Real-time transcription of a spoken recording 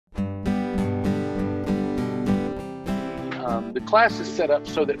the class is set up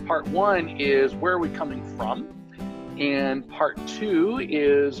so that part one is where are we coming from, and part two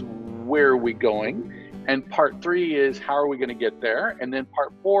is where are we going, and part three is how are we going to get there, and then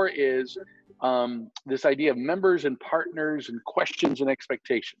part four is this idea of members and partners and questions and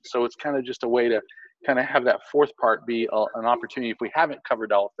expectations. So it's kind of just a way to kind of have that fourth part be an opportunity. If we haven't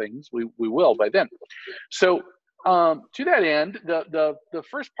covered all things, we will by then. So to that end, the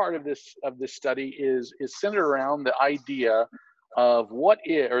first part of this study is centered around the idea of what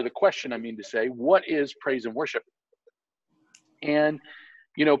is, or the question, I mean to say, what is praise and worship? And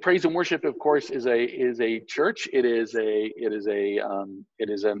praise and worship, of course, is a church. It is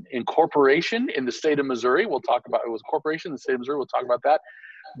an incorporation in the state of Missouri. We'll talk about it was a corporation in the state of Missouri. We'll talk about that.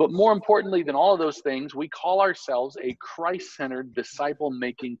 But more importantly than all of those things, we call ourselves a Christ-centered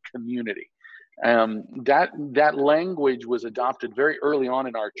disciple-making community. That language was adopted very early on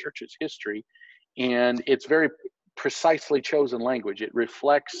in our church's history, and it's very precisely chosen language. It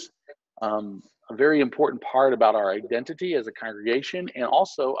reflects a very important part about our identity as a congregation, and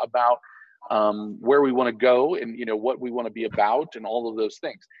also about where we want to go, and what we want to be about, and all of those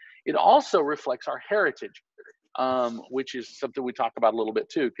things. It also reflects our heritage, which is something we talk about a little bit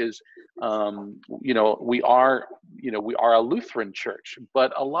too, because we are a Lutheran church,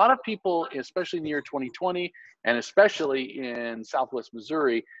 but a lot of people, especially in the year 2020, and especially in Southwest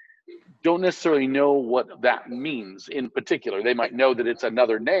Missouri, don't necessarily know what that means. In particular, they might know that it's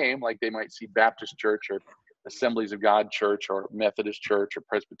another name, like they might see Baptist Church or Assemblies of God Church or Methodist Church or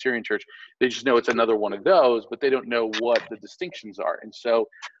Presbyterian Church. They just know it's another one of those, but they don't know what the distinctions are. And so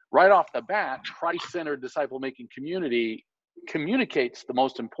right off the bat, Christ-centered disciple-making community communicates the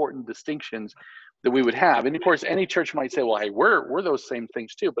most important distinctions that we would have. And of course, any church might say, well, hey, we're those same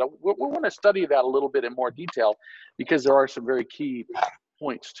things too. But we want to study that a little bit in more detail, because there are some very key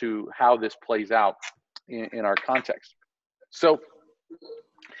points to how this plays out in our context. So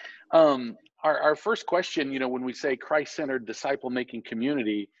our first question, when we say Christ-centered disciple-making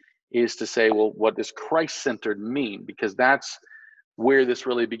community, is to say, well, what does Christ-centered mean? Because that's where this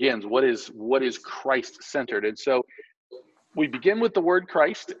really begins. What is Christ-centered? And so we begin with the word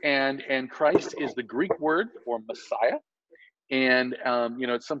Christ, and Christ is the Greek word for Messiah. And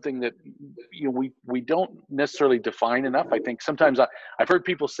it's something that we don't necessarily define enough. I think sometimes I've heard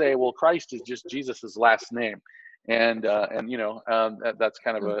people say, well, Christ is just Jesus's last name, and that's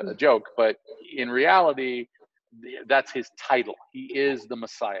kind of a joke. But in reality, that's his title. He is the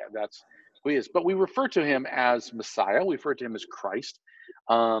Messiah. That's who he is. But we refer to him as Messiah. We refer to him as Christ.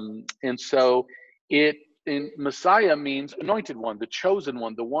 And so Messiah means anointed one, the chosen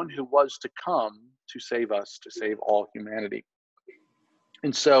one, the one who was to come to save us, to save all humanity.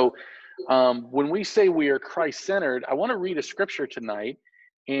 And so when we say we are Christ-centered, I want to read a scripture tonight.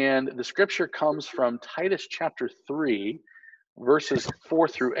 And the scripture comes from Titus chapter 3, verses 4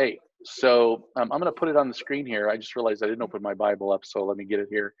 through 8. So I'm going to put it on the screen here. I just realized I didn't open my Bible up, so let me get it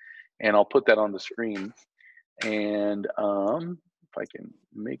here. And I'll put that on the screen. And if I can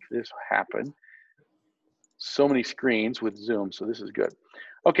make this happen. So many screens with Zoom, so this is good.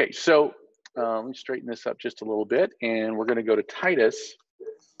 Okay, so let me straighten this up just a little bit. And we're going to go to Titus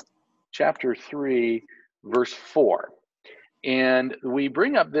chapter 3, verse 4. And we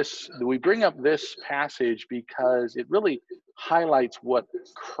bring up this passage because it really highlights what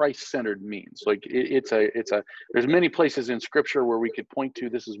Christ-centered means. Like there's many places in Scripture where we could point to.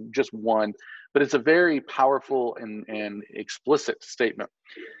 This is just one, but it's a very powerful and explicit statement.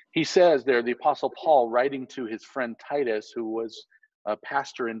 He says there, the Apostle Paul, writing to his friend Titus, who was a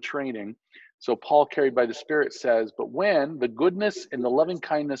pastor in training. So Paul, carried by the Spirit, says, "But when the goodness and the loving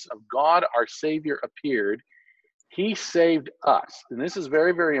kindness of God our Savior appeared, he saved us." And this is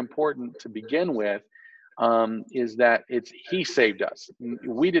very, very important to begin with, is that he saved us.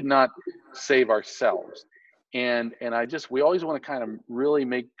 We did not save ourselves. And we always want to kind of really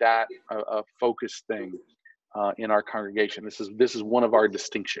make that a focus thing in our congregation. This is one of our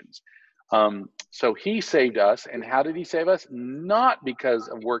distinctions. So he saved us. And how did he save us? Not because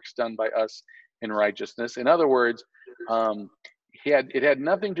of works done by us in righteousness. In other words, it had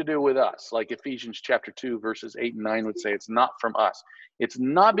nothing to do with us, like Ephesians chapter 2, verses 8 and 9 would say. It's not from us. It's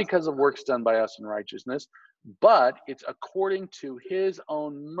not because of works done by us in righteousness, but it's according to his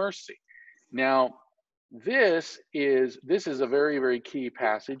own mercy. Now, this is a very, very key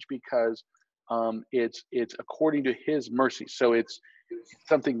passage, because it's according to his mercy. So it's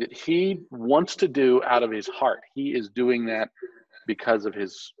something that he wants to do out of his heart. He is doing that because of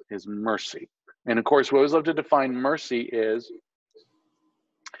his mercy. And of course, we always love to define mercy is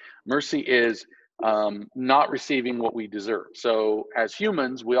not receiving what we deserve. So as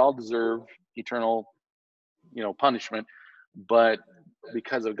humans, we all deserve eternal, punishment. but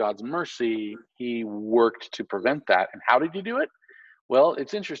because of God's mercy, he worked to prevent that. And how did he do it? Well,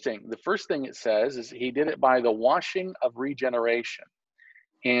 it's interesting. The first thing it says is he did it by the washing of regeneration.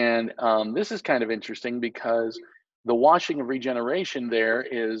 And this is kind of interesting because the washing of regeneration there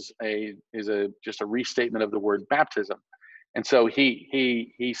is just a restatement of the word baptism. And so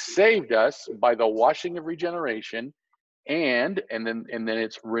he saved us by the washing of regeneration, and then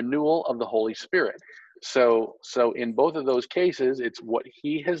it's renewal of the Holy Spirit. So in both of those cases, it's what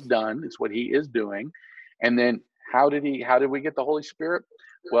he has done, it's what he is doing. And then how did we get the Holy Spirit?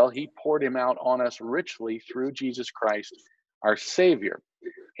 Well, he poured him out on us richly through Jesus Christ, our Savior.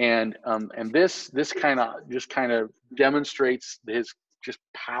 And this kind of demonstrates his just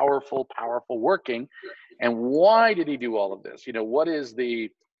powerful working. And why did he do all of this? What is the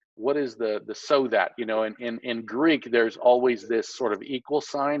so that? In Greek, there's always this sort of equal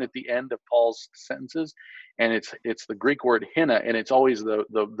sign at the end of Paul's sentences, and it's the Greek word hina, and it's always the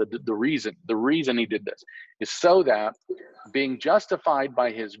reason he did this is so that, being justified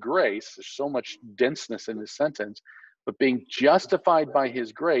by his grace, there's so much denseness in this sentence, but being justified by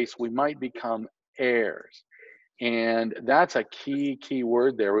his grace, we might become heirs. And that's a key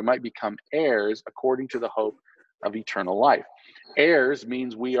word there. We might become heirs according to the hope of eternal life. Heirs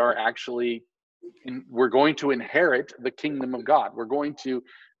means we are actually, we're going to inherit the kingdom of God. We're going to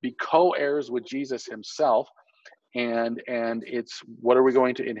be co-heirs with Jesus himself. And it's, what are we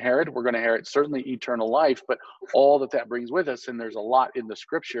going to inherit? We're going to inherit certainly eternal life, but all that brings with us. And there's a lot in the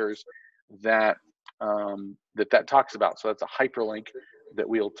scriptures that talks about. So that's a hyperlink that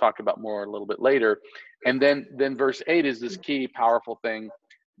we'll talk about more a little bit later. And then verse 8 is this key powerful thing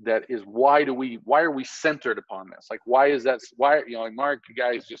that is, why are we centered upon this? Like, why is that? Why, like, Mark, you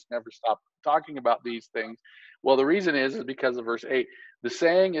guys just never stop talking about these things. Well, the reason is because of verse 8. The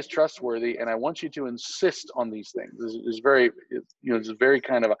saying is trustworthy, and I want you to insist on these things. This is very, it's very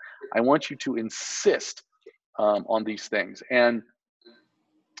kind of I want you to insist on these things. And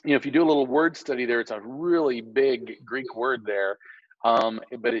if you do a little word study there, it's a really big Greek word there.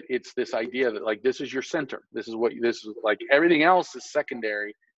 But it's this idea that, like, this is your center. This is like, everything else is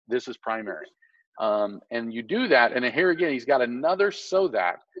secondary. This is primary. And you do that. And here again, he's got another so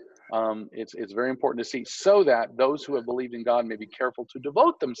that. It's very important to see, so that those who have believed in God may be careful to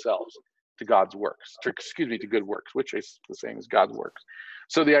devote themselves to God's works, to good works, which is the same as God's works.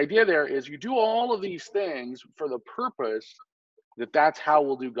 So the idea there is you do all of these things for the purpose that's how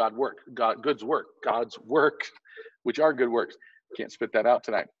we'll do God's work, which are good works. Can't spit that out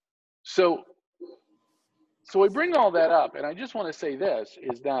tonight. So we bring all that up, and I just want to say this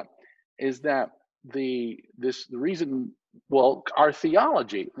is that the reason, well, our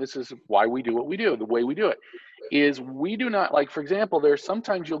theology, this is why we do what we do, the way we do it, is we do not, like, for example, there's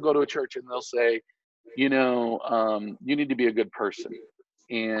sometimes you'll go to a church and they'll say, you need to be a good person.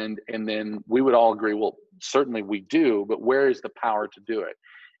 And then we would all agree, well, certainly we do, but where is the power to do it?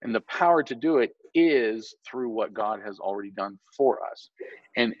 And the power to do it is through what God has already done for us.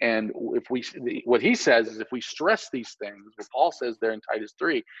 And what he says is, if we stress these things, what Paul says there in Titus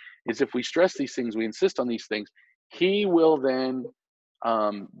 3, is if we stress these things, we insist on these things, he will then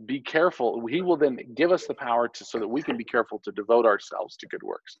be careful. He will then give us the power so that we can be careful to devote ourselves to good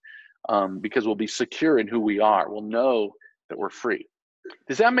works, because we'll be secure in who we are. We'll know that we're free.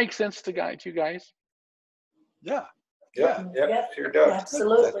 Does that make sense to you guys? Yeah. Sure does.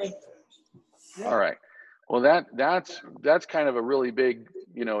 Absolutely. All right. Well, that's kind of a really big,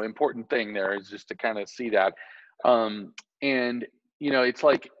 important thing there, is just to kind of see that. And it's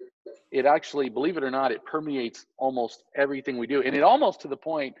like, it actually, believe it or not, it permeates almost everything we do. And it almost to the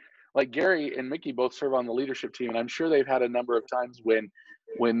point, like, Gary and Mickey both serve on the leadership team, and I'm sure they've had a number of times when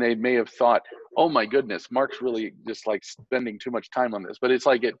they may have thought, oh my goodness, Mark's really just like spending too much time on this. But it's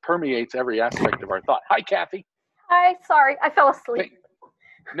like it permeates every aspect of our thought. Hi, Kathy. Hi, sorry, I fell asleep.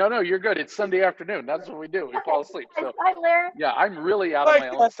 No, you're good. It's Sunday afternoon. That's what we do. We fall asleep. So Hi, Larry. yeah, I'm really out of my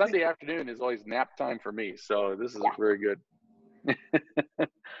own. Sunday afternoon is always nap time for me. So this is very good.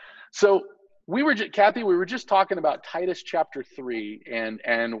 So Kathy, we were just talking about Titus chapter 3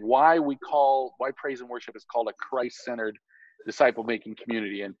 and why praise and worship is called a Christ-centered disciple-making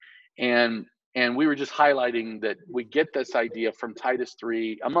community. And we were just highlighting that we get this idea from Titus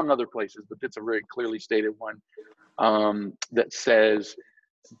 3, among other places, but it's a very clearly stated one, that says,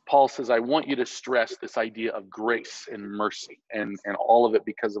 Paul says, I want you to stress this idea of grace and mercy and all of it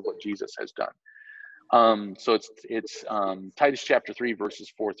because of what Jesus has done. So it's Titus chapter 3,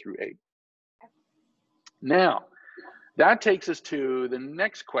 verses 4 through 8. Now, that takes us to the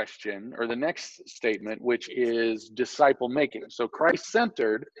next question, or the next statement, which is disciple making. So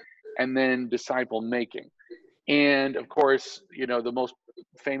Christ-centered and then disciple making. And of course, the most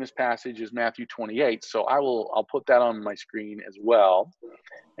famous passage is Matthew 28. So I'll put that on my screen as well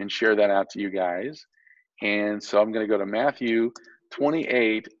and share that out to you guys. And so I'm going to go to Matthew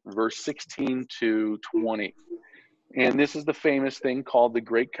 28, verse 16 to 20. And this is the famous thing called the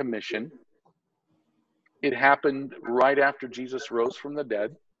Great Commission. It happened right after Jesus rose from the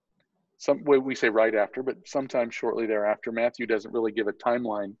dead. We say right after, but sometime shortly thereafter. Matthew doesn't really give a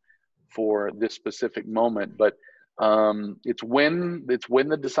timeline for this specific moment, but it's when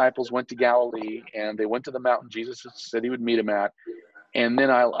the disciples went to Galilee and they went to the mountain Jesus said he would meet them at. And then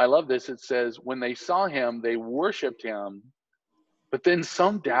I love this. It says, when they saw him, they worshiped him, but then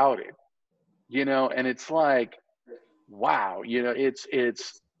some doubted, and it's like, wow, it's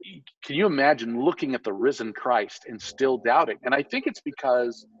can you imagine looking at the risen Christ and still doubting? And I think it's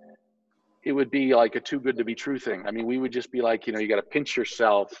because it would be like a too good to be true thing. I mean, we would just be like, you got to pinch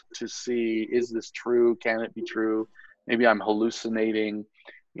yourself to see, is this true? Can it be true? Maybe I'm hallucinating.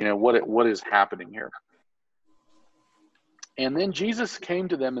 What is happening here? And then Jesus came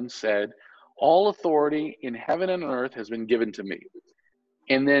to them and said, all authority in heaven and on earth has been given to me.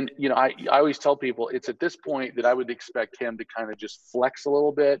 And then, I always tell people it's at this point that I would expect him to kind of just flex a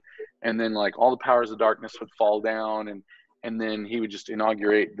little bit. And then like all the powers of darkness would fall down and then he would just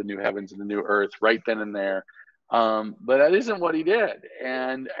inaugurate the new heavens and the new earth right then and there. But that isn't what he did.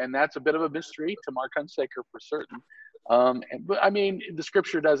 And that's a bit of a mystery to Mark Hunsaker for certain. But I mean, the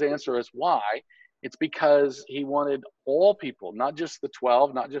scripture does answer us why. It's because he wanted all people, not just the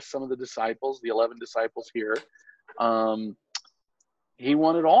 12, not just some of the disciples, the 11 disciples here. He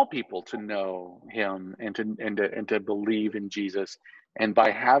wanted all people to know him and to believe in Jesus. And by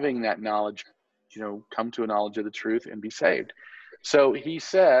having that knowledge, come to a knowledge of the truth and be saved. So he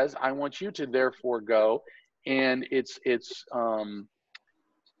says, I want you to therefore go. And there's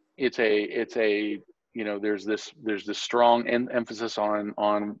this strong emphasis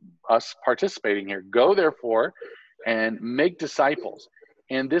on us participating here. Go therefore and make disciples.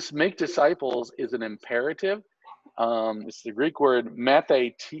 And this make disciples is an imperative. It's the Greek word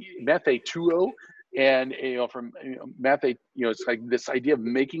mathetuo, and from mathe, it's like this idea of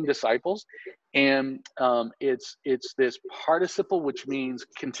making disciples, and it's this participle which means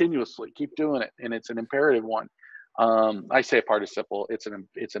continuously keep doing it, and it's an imperative one. I say participle, it's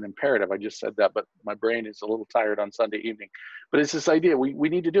an imperative. I just said that, but my brain is a little tired on Sunday evening. But it's this idea we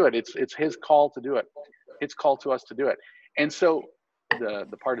need to do it. It's his call to do it. It's called to us to do it. And so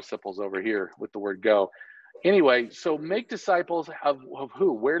the participles over here with the word go. Anyway, so make disciples of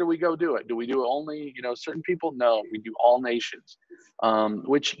who? Where do we go do it? Do we do it only, certain people? No, we do all nations.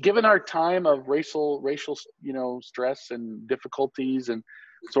 Which, given our time of racial, stress and difficulties and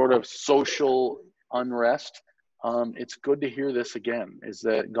sort of social unrest, it's good to hear this again, is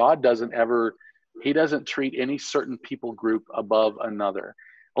that God he doesn't treat any certain people group above another.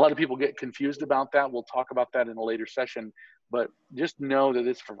 A lot of people get confused about that. We'll talk about that in a later session, but just know that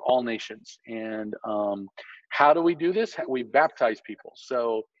it's for all nations. And how do we do this? We baptize people.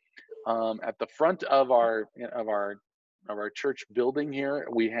 So at the front of our church building here,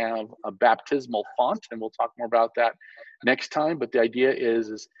 we have a baptismal font, and we'll talk more about that next time. But the idea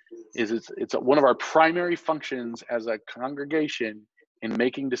is it's one of our primary functions as a congregation in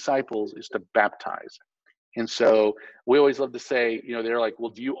making disciples is to baptize. And so we always love to say, they're like, well,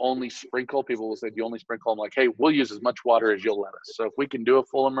 do you only sprinkle? People will say, do you only sprinkle? I'm like, hey, we'll use as much water as you'll let us. So if we can do a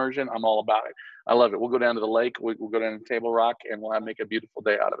full immersion, I'm all about it. I love it. We'll go down to the lake, we'll go down to Table Rock, and we'll make a beautiful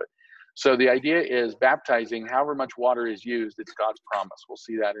day out of it. So the idea is baptizing, however much water is used, it's God's promise. We'll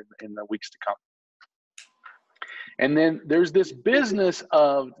see that in the weeks to come. And then there's this business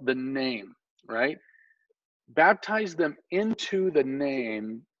of the name, right? Baptize them into the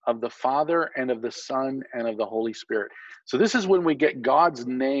name of the Father and of the Son and of the Holy Spirit. So this is when we get God's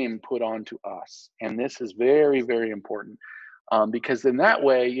name put onto us. And this is very, very important. Because in that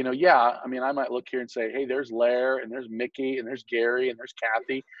way, I might look here and say, hey, there's Lair and there's Mickey and there's Gary and there's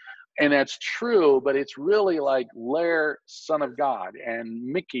Kathy. And that's true, but it's really like Lair, son of God, and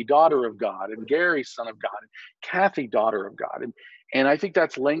Mickey, daughter of God, and Gary, son of God, and Kathy, daughter of God. And I think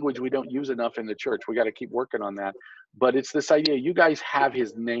that's language we don't use enough in the church. We got to keep working on that. But it's this idea, you guys have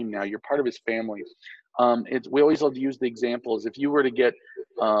his name now. You're part of his family. We always love to use the example is if you were to get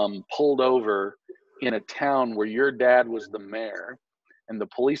pulled over in a town where your dad was the mayor and the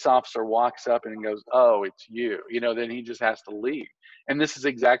police officer walks up and goes, oh, it's you, then he just has to leave. And this is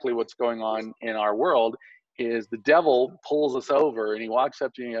exactly what's going on in our world is the devil pulls us over and he walks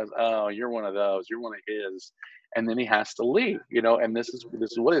up to you and he goes, oh, you're one of those, you're one of his. And then he has to leave, and this is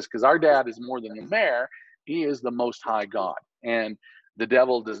what it is, because our dad is more than the mayor. He is the most high God. And The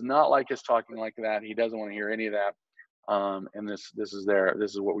devil does not like us talking like that. He doesn't want to hear any of that. And this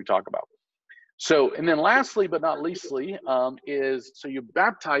is what we talk about. So, and then lastly, but not leastly, is so you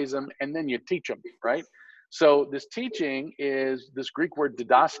baptize them and then you teach them, right? So this teaching is this Greek word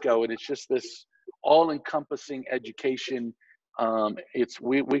didasko, and it's just this all-encompassing education.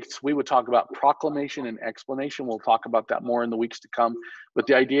 We would talk about proclamation and explanation. We'll talk about that more in the weeks to come. But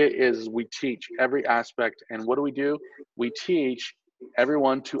the idea is we teach every aspect. And what do? We teach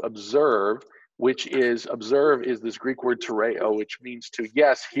everyone to observe, observe is this Greek word tereo, which means to,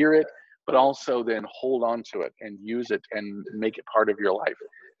 yes, hear it, but also then hold on to it and use it and make it part of your life.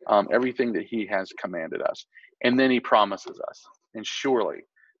 Everything that he has commanded us. And then he promises us, and surely,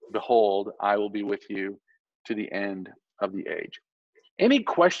 behold, I will be with you to the end of the age. Any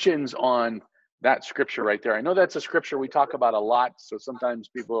questions on that scripture right there? I know that's a scripture we talk about a lot, so sometimes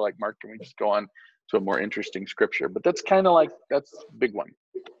people are like, Mark, can we just go on to a more interesting scripture? But that's kind of like, that's a big one.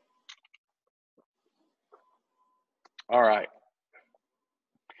 All right.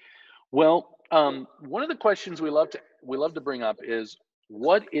 Well, one of the questions we love to bring up is,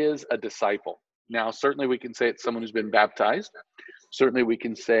 what is a disciple? Now, certainly we can say it's someone who's been baptized. Certainly we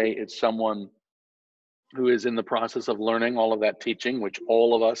can say it's someone who is in the process of learning all of that teaching, which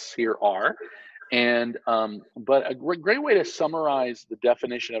all of us here are. And but a great way to summarize the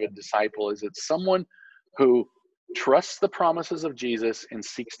definition of a disciple is it's someone who trusts the promises of Jesus and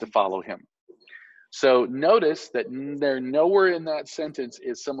seeks to follow him. So notice that there nowhere in that sentence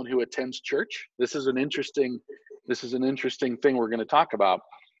is someone who attends church. This is an interesting thing we're going to talk about.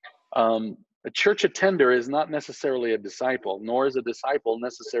 A church attender is not necessarily a disciple, nor is a disciple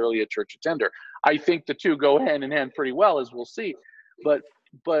necessarily a church attender. I think the two go hand in hand pretty well, as we'll see. But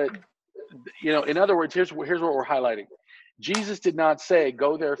you know, in other words, here's what we're highlighting. Jesus did not say,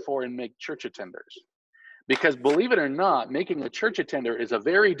 "Go therefore and make church attenders." Because believe it or not, making a church attender is a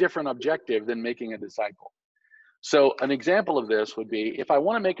very different objective than making a disciple. So an example of this would be, if I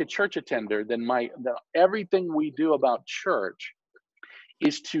want to make a church attender, then everything we do about church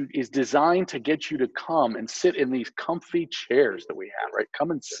is designed to get you to come and sit in these comfy chairs that we have, right?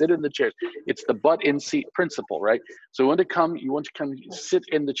 Come and sit in the chairs. It's the butt in seat principle, right? So you want to come sit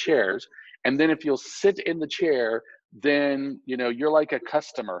in the chairs, and then if you'll sit in the chair, then you're like a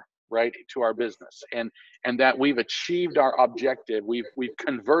customer, right, to our business, and that we've achieved our objective. We've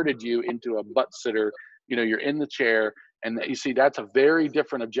converted you into a butt sitter. You're in the chair, and you see that's a very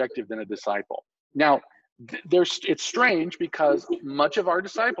different objective than a disciple. Now, it's strange because much of our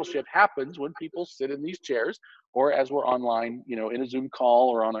discipleship happens when people sit in these chairs, or as we're online, in a Zoom call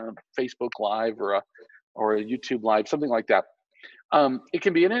or on a Facebook Live or a YouTube Live, something like that. It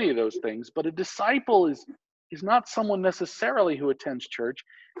can be in any of those things, but a disciple is not someone necessarily who attends church.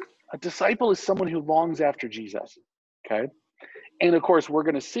 A disciple is someone who longs after Jesus, okay? And of course, we're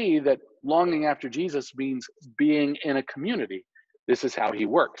going to see that longing after Jesus means being in a community. This is how he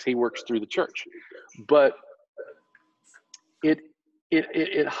works. He works through the church. But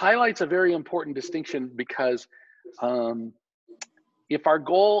it highlights a very important distinction, because if our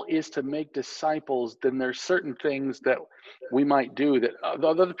goal is to make disciples, then there's certain things that we might do that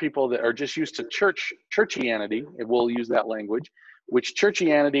other people that are just used to churchianity, and we'll use that language, which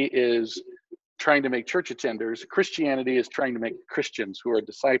churchianity is trying to make church attenders. Christianity is trying to make Christians who are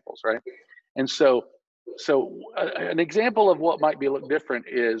disciples, right? And so an example of what might be a little different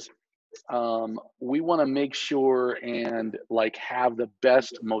is we want to make sure and have the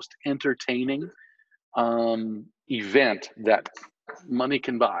best, most entertaining event that money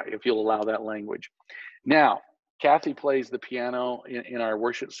can buy, if you'll allow that language. Now, Kathy plays the piano in our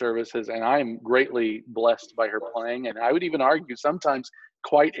worship services, and I'm greatly blessed by her playing, and I would even argue sometimes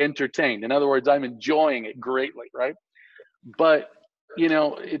quite entertained. In other words, I'm enjoying it greatly, right? But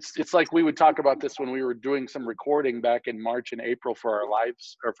it's like we would talk about this when we were doing some recording back in March and April for our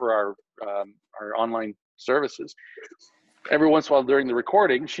lives, or for our online services. Every once in a while during the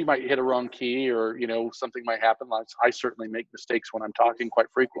recording, she might hit a wrong key, or something might happen. I certainly make mistakes when I'm talking quite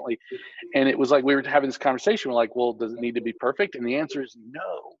frequently, and it was like we were having this conversation. We're like, well, does it need to be perfect? And the answer is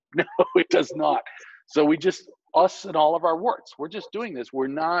no, it does not. So we just, us and all of our warts, we're just doing this. We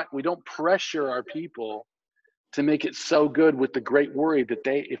don't pressure our people to make it so good, with the great worry that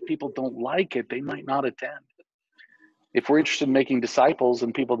if people don't like it, they might not attend. If we're interested in making disciples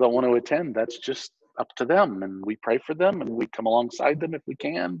and people don't want to attend, that's just up to them, and we pray for them and we come alongside them if we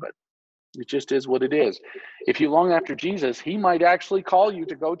can, but it just is what it is. If you long after Jesus, he might actually call you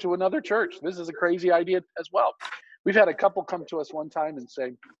to go to another church. This is a crazy idea as well. We've had a couple come to us one time and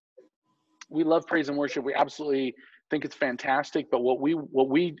say, we love praise and worship. We absolutely think it's fantastic, but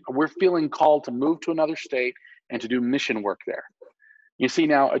we're feeling called to move to another state and to do mission work there. You see,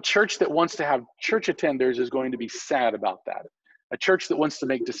 now a church that wants to have church attenders is going to be sad about that. A church that wants to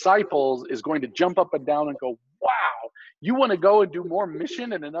make disciples is going to jump up and down and go, wow, you want to go and do more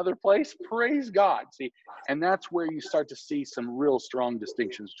mission in another place? Praise God. See, and that's where you start to see some real strong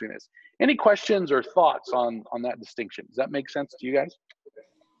distinctions between us. Any questions or thoughts on that distinction? Does that make sense to you guys?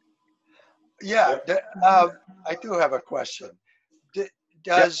 Yeah, I do have a question.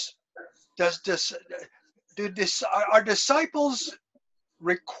 Are disciples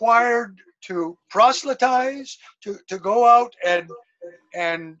required to proselytize, to go out and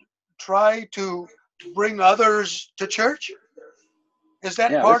try to bring others to church? Is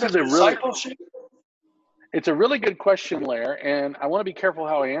that part of discipleship? It's a really good question, Lair, and I want to be careful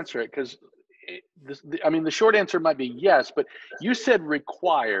how I answer it, because the short answer might be yes, but you said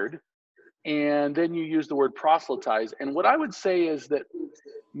required, and then you used the word proselytize. And what I would say is that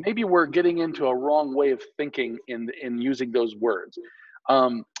maybe we're getting into a wrong way of thinking in using those words.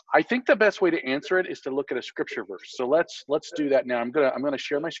 I think the best way to answer it is to look at a scripture verse. So let's do that now. I'm gonna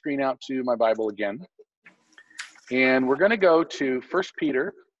share my screen out to my Bible again, and we're gonna go to 1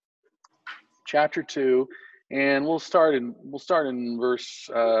 Peter chapter 2, and we'll start in verse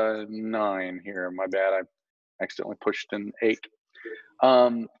 9 here. My bad, I accidentally pushed in 8.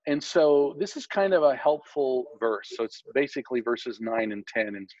 And so this is kind of a helpful verse. So it's basically verses 9 and 10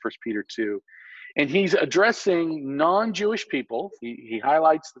 in 1 Peter 2. And he's addressing non-Jewish people. He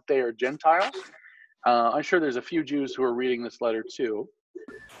highlights that they are Gentiles. I'm sure there's a few Jews who are reading this letter too.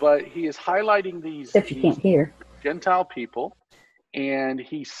 But he is highlighting these Gentile people. And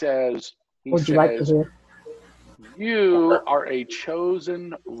he says, you are a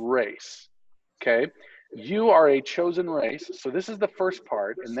chosen race. Okay? You are a chosen race. So this is the first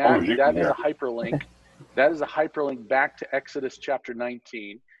part, and that is a hyperlink. That is a hyperlink back to Exodus chapter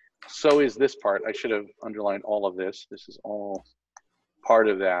 19. So is this part. I should have underlined all of this. This is all part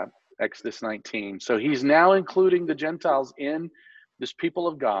of that, Exodus 19. So he's now including the Gentiles in this people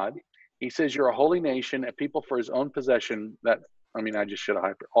of God. He says you're a holy nation, a people for his own possession. I just should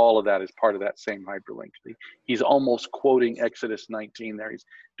have all of that is part of that same hyperlink. He's almost quoting Exodus 19 there. He's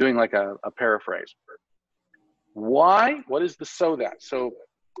doing like a paraphrase. Why? What is the so that? So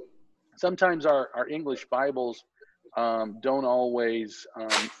sometimes our English Bibles don't always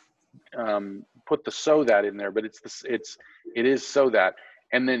put the so that in there, but it is so that.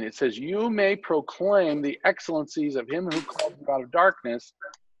 And then it says, you may proclaim the excellencies of him who called you out of darkness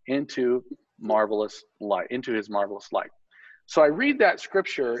into marvelous light, into his marvelous light. So I read that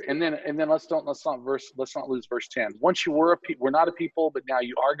scripture, and then let's not lose verse 10. Once you were we're not a people, but now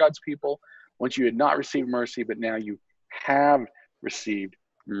you are God's people. Once you had not received mercy, but now you have received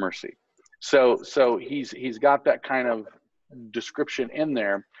mercy. So he's got that kind of description in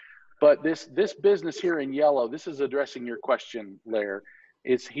there. But this business here in yellow, this is addressing your question, Lair.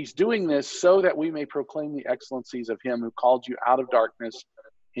 He's doing this so that we may proclaim the excellencies of him who called you out of darkness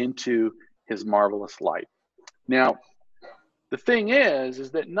into his marvelous light. Now, the thing is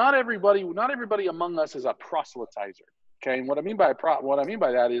that not everybody among us is a proselytizer. Okay, and what I mean by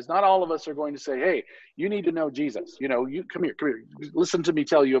that is not all of us are going to say, "Hey, you need to know Jesus. You come here, listen to me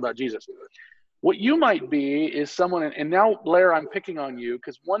tell you about Jesus." What you might be is someone, and now, Blair, I'm picking on you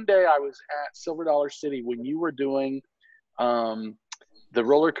because one day I was at Silver Dollar City when you were doing the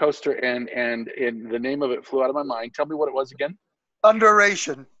roller coaster, and the name of it flew out of my mind. Tell me what it was again.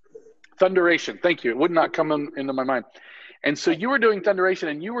 Thunderation. Thank you. It would not come into my mind. And so you were doing Thunderation,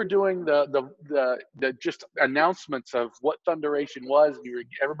 and you were doing the just announcements of what Thunderation was.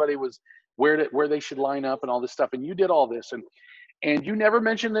 Everybody was where they should line up and all this stuff. And you did all this, and you never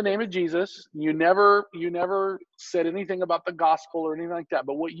mentioned the name of Jesus. You never said anything about the gospel or anything like that.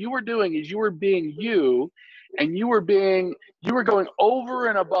 But what you were doing is you were being you, and you were going over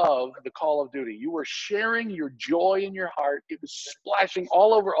and above the call of duty. You were sharing your joy in your heart. It was splashing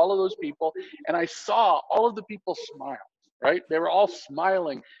all over all of those people, and I saw all of the people smile. Right? They were all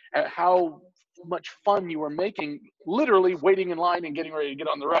smiling at how much fun you were making, literally waiting in line and getting ready to get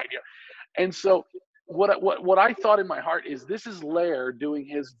on the ride here. And so what I thought in my heart is this is Lair doing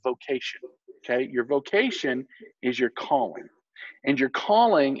his vocation. Okay? Your vocation is your calling. And your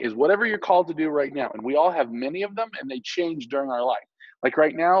calling is whatever you're called to do right now. And we all have many of them, and they change during our life. Like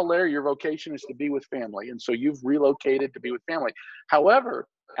right now, Lair, your vocation is to be with family. And so you've relocated to be with family. However,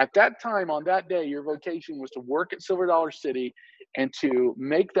 at that time, on that day, your vocation was to work at Silver Dollar City and to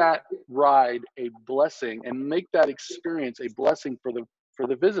make that ride a blessing and make that experience a blessing for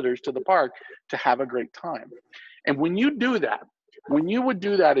the visitors to the park to have a great time. And when you do that, when you would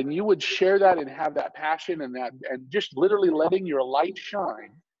do that and you would share that and have that passion and just literally letting your light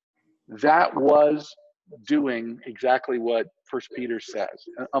shine, that was doing exactly what First Peter says,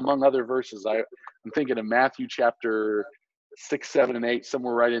 among other verses. I'm thinking of Matthew chapter 6, 7, and 8,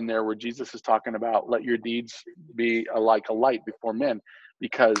 somewhere right in there, where Jesus is talking about let your deeds be like a light before men,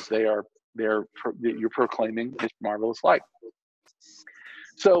 because you're proclaiming His marvelous light.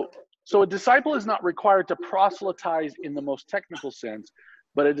 So a disciple is not required to proselytize in the most technical sense,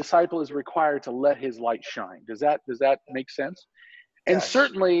 but a disciple is required to let his light shine. Does that make sense? And Yes.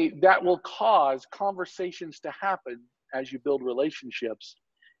 certainly that will cause conversations to happen as you build relationships.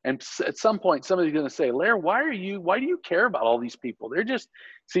 And at some point, somebody's going to say, Lair, why do you care about all these people? They're just,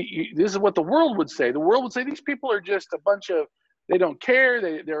 this is what the world would say. The world would say these people are just a bunch of, they don't care.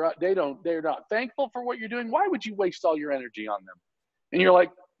 They're not thankful for what you're doing. Why would you waste all your energy on them? And you're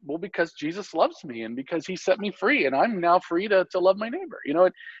like, well, because Jesus loves me and because He set me free, and I'm now free to love my neighbor.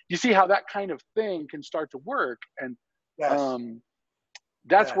 You see how that kind of thing can start to work. And Yes.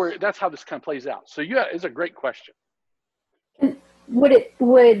 that's how this kind of plays out. So yeah, it's a great question.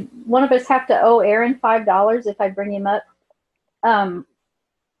 Would one of us have to owe Aaron $5 if I bring him up?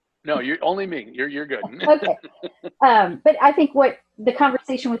 No, you're only me. You're good. Okay. But I think what the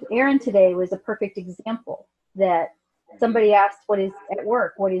conversation with Aaron today was a perfect example, that somebody asked what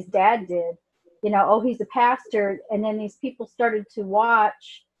his dad did. He's a pastor. And then these people started to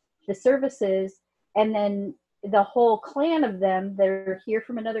watch the services, and then the whole clan of them that are here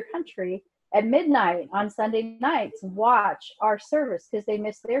from another country at midnight on Sunday nights watch our service because they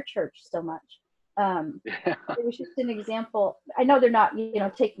miss their church so much. It was just an example. I know they're not,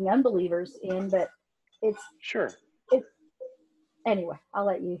 taking unbelievers in, but it's sure. Anyway, I'll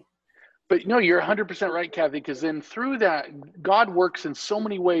let you. But no, you're 100% right, Kathy, because then through that, God works in so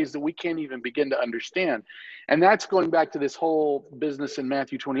many ways that we can't even begin to understand. And that's going back to this whole business in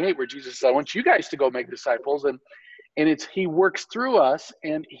Matthew 28, where Jesus says, I want you guys to go make disciples. And He works through us.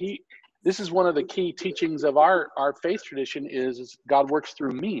 And this is one of the key teachings of our faith tradition is God works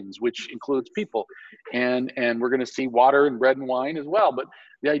through means, which includes people. And we're going to see water and bread and wine as well. But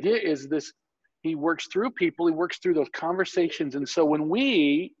the idea is this, He works through people. He works through those conversations. And so when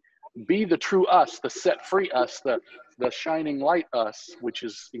we be the true us, the set free us, the shining light us, which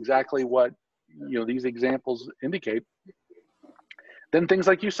is exactly what these examples indicate, then things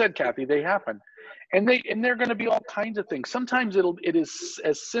like you said, Kathy, they happen. And they're going to be all kinds of things. Sometimes it is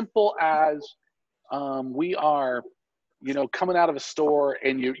as simple as we are coming out of a store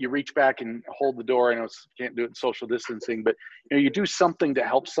and you reach back and hold the door. I know you can't do it in social distancing, but you do something to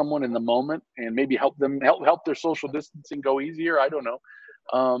help someone in the moment and maybe help them help their social distancing go easier. I don't know.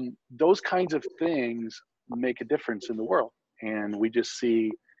 Those kinds of things make a difference in the world, and we just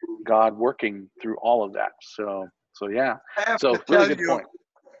see God working through all of that. So yeah. So really good point.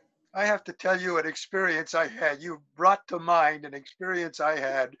 I have to tell you an experience I had. You brought to mind an experience I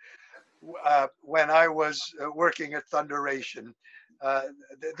had when I was working at Thunderation.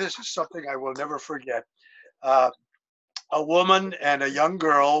 This is something I will never forget. A woman and a young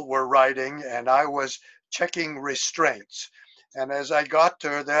girl were riding, and I was checking restraints. And as I got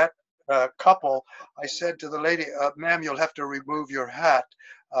to that couple, I said to the lady, ma'am, you'll have to remove your hat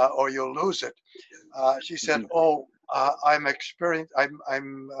or you'll lose it. She said, oh, I'm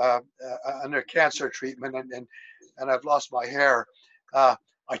under cancer treatment and I've lost my hair. I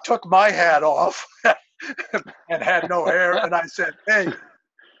took my hat off and had no hair. And I said, hey,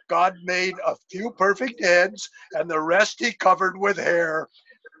 God made a few perfect heads and the rest He covered with hair.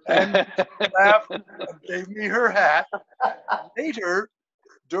 And she laughed and gave me her hat. Later,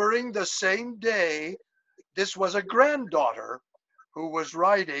 during the same day, this was a granddaughter who was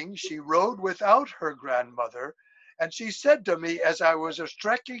riding. She rode without her grandmother. And she said to me, as I was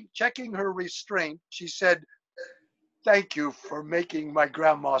checking her restraint, she said, thank you for making my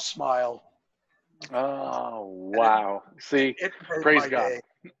grandma smile. Oh, wow. See, praise God. Day.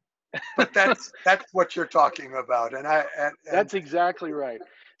 But that's what you're talking about. And that's exactly right.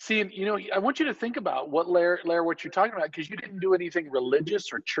 See, I want you to think about what Lair, what you're talking about, because you didn't do anything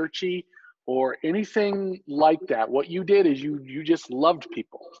religious or churchy or anything like that. What you did is you just loved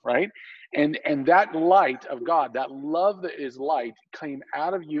people, right? And that light of God, that love that is light, came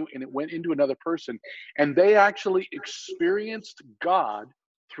out of you and it went into another person. And they actually experienced God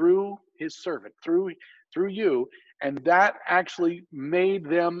through His servant, through you. And that actually made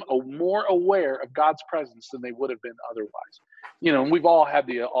them more aware of God's presence than they would have been otherwise. And we've all had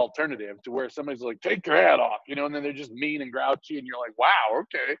the alternative to where somebody's like, take your hat off, and then they're just mean and grouchy. And you're like, wow,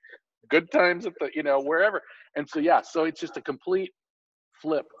 okay, good times at the, wherever. And so, yeah, so it's just a complete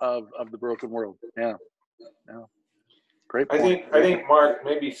flip of the broken world. Yeah. Great point. I think, Mark,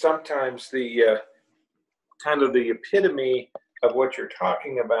 maybe sometimes the kind of the epitome of what you're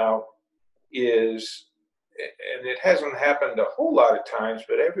talking about is and it hasn't happened a whole lot of times,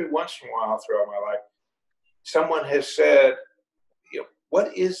 but every once in a while throughout my life, someone has said,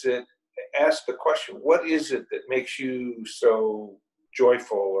 what is it? Ask the question, what is it that makes you so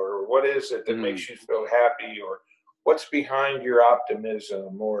joyful, or what is it that makes you so happy, or what's behind your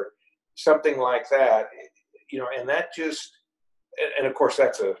optimism, or something like that, and that just, and of course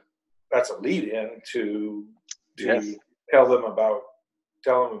that's a lead in to Yes. tell them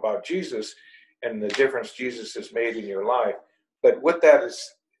about Jesus and the difference Jesus has made in your life. But with that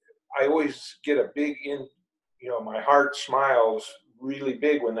is, I always get a big my heart smiles really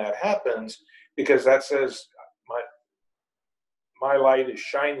big when that happens, because that says my light is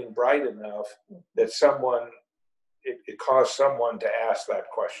shining bright enough that it caused someone to ask that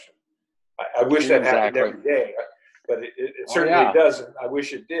question. I wish that happened every day, but it certainly doesn't. I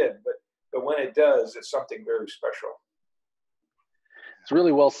wish it did, but when it does, it's something very special. It's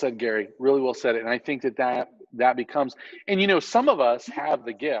really well said, Gary. Really well said. And I think that becomes, and some of us have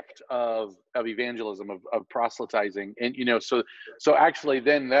the gift of evangelism, of proselytizing, and so actually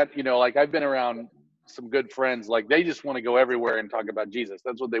then that like I've been around some good friends, like they just want to go everywhere and talk about Jesus.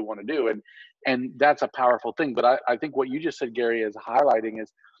 That's what they want to do, and that's a powerful thing. But I think what you just said, Gary, is highlighting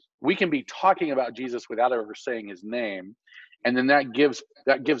is we can be talking about Jesus without ever saying his name, and then that gives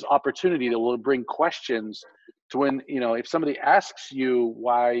opportunity that will bring questions to when, if somebody asks you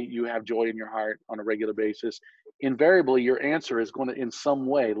why you have joy in your heart on a regular basis, invariably your answer is going to in some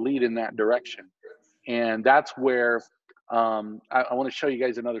way lead in that direction. And that's where I want to show you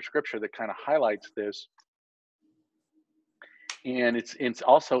guys another scripture that kind of highlights this. And it's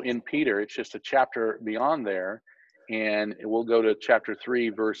also in Peter. It's just a chapter beyond there. And we'll go to chapter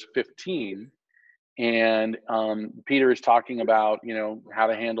 3, verse 15. And Peter is talking about, how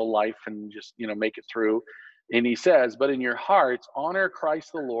to handle life and just, make it through. And he says, but in your hearts, honor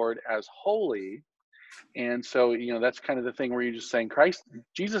Christ the Lord as holy. And so, that's kind of the thing where you're just saying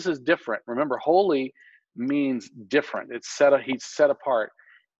Jesus is different. Remember, holy means different. He's set apart.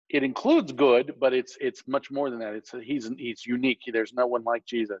 It includes good, but it's much more than that. He's unique. There's no one like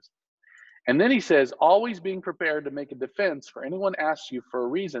Jesus. And then he says, always being prepared to make a defense for anyone asks you for a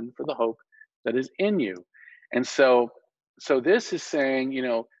reason for the hope that is in you. And so this is saying,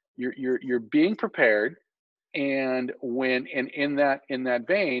 you're being prepared. And in that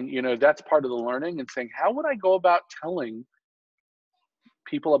vein, that's part of the learning, and saying, how would I go about telling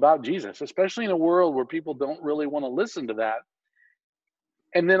people about Jesus, especially in a world where people don't really want to listen to that?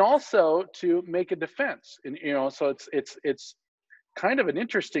 And then also to make a defense. And so it's kind of an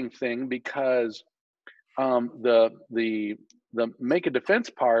interesting thing, because the make a defense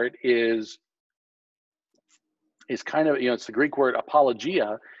part is kind of, it's the Greek word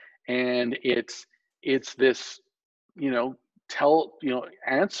apologia, and it's this,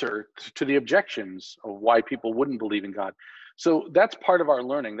 answer to the objections of why people wouldn't believe in God. So that's part of our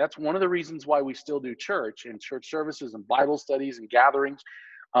learning. That's one of the reasons why we still do church and church services and Bible studies and gatherings,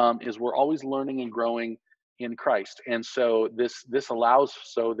 is we're always learning and growing in Christ. And so this allows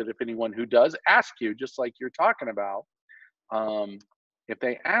so that if anyone who does ask you, just like you're talking about, if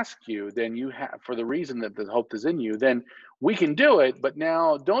they ask you, then you have, for the reason that the hope is in you, then we can do it. But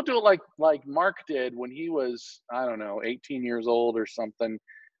now don't do it like Mark did when he was, 18 years old or something.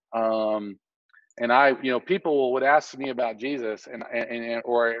 And people would ask me about Jesus and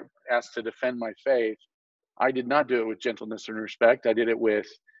or ask to defend my faith. I did not do it with gentleness and respect. I did it with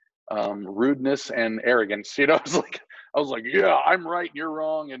rudeness and arrogance. I was like, yeah, I'm right, you're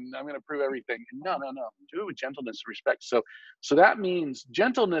wrong, and I'm going to prove everything. No. Do it with gentleness and respect. So that means,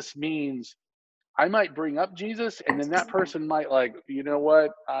 gentleness means I might bring up Jesus, and then that person might you know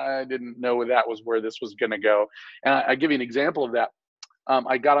what? I didn't know that was where this was going to go. And I give you an example of that.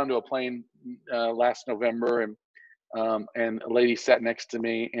 I got onto a plane last November, and a lady sat next to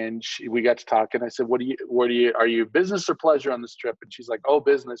me, and we got to talk. And I said, are you business or pleasure on this trip? And she's like, oh,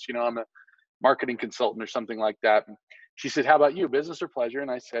 business. I'm a marketing consultant or something like that. And she said, how about you, business or pleasure?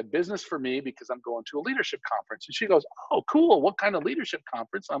 And I said, business for me, because I'm going to a leadership conference. And she goes, oh, cool. What kind of leadership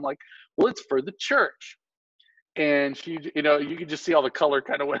conference? I'm like, well, it's for the church. And she, you could just see all the color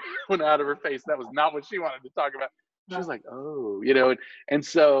kind of went out of her face. That was not what she wanted to talk about. She was like, oh, and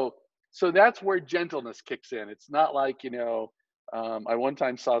so that's where gentleness kicks in. It's not like, I one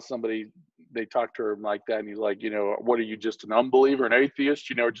time saw somebody, they talked to her like that, and he's like, what are you, just an unbeliever, an atheist,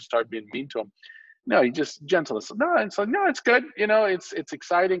 just start being mean to him. No, you just gentleness. No, it's like, no, it's good. It's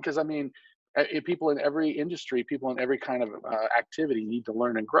exciting, because people in every industry, people in every kind of activity need to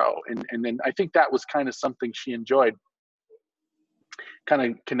learn and grow. And then I think that was kind of something she enjoyed kind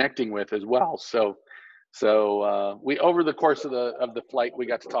of connecting with as well. So So we, over the course of the flight, we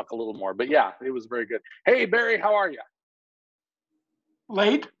got to talk a little more. But yeah, it was very good. Hey, Barry, how are you?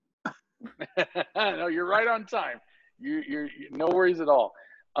 Late? No, you're right on time. You're no worries at all.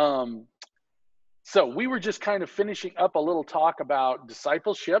 So we were just kind of finishing up a little talk about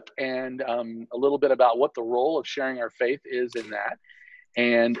discipleship and a little bit about what the role of sharing our faith is in that.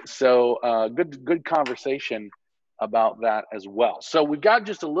 And so good conversation about that as well. So we've got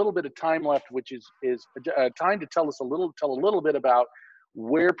just a little bit of time left, which is time to tell a little bit about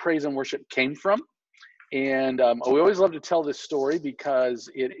where praise and worship came from. And we always love to tell this story because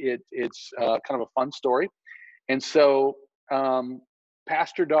it's kind of a fun story. And so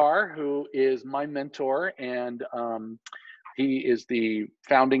Pastor Dar, who is my mentor, and he is the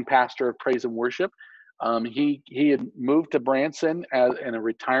founding pastor of Praise and Worship. He had moved to Branson in a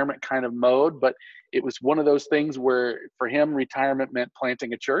retirement kind of mode, but it was one of those things where for him, retirement meant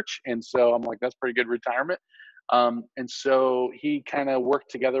planting a church. And so I'm like, that's pretty good retirement. And so he kind of worked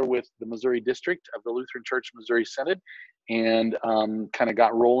together with the Missouri district of the Lutheran Church Missouri Synod and kind of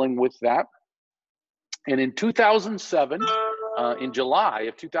got rolling with that. And in 2007, in July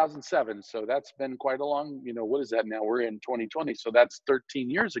of 2007, so that's been quite a long, what is that now? We're in 2020. So that's 13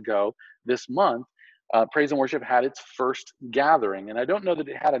 years ago this month. Praise and Worship had its first gathering. And I don't know that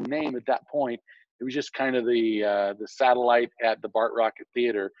it had a name at that point. It was just kind of the satellite at the Bart Rocket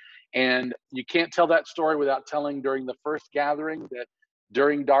Theater. And you can't tell that story without telling during the first gathering that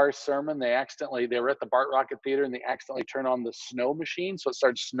during Dar's sermon, they were at the Bart Rocket Theater and they accidentally turned on the snow machine. So it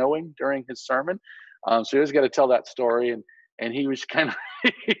started snowing during his sermon. So you always got to tell that story. And he was kind of,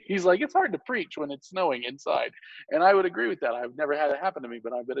 he's like, it's hard to preach when it's snowing inside. And I would agree with that. I've never had it happen to me,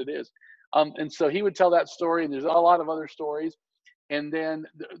 but I bet it is. And so he would tell that story, and there's a lot of other stories. And then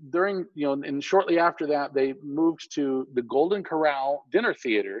and shortly after that, they moved to the Golden Corral Dinner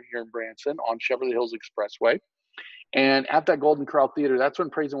Theater here in Branson on Cheverly Hills Expressway. And at that Golden Corral Theater, that's when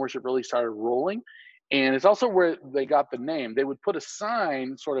Praise and Worship really started rolling. And it's also where they got the name. They would put a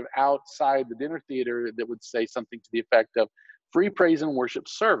sign sort of outside the dinner theater that would say something to the effect of free praise and worship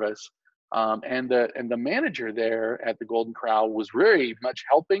service. And the manager there at the Golden Corral was very much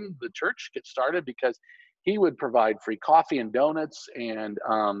helping the church get started because he would provide free coffee and donuts, and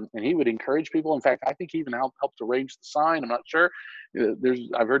he would encourage people. In fact, I think he even helped arrange the sign. I'm not sure.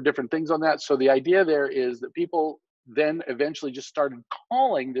 I've heard different things on that. So the idea there is that people then eventually just started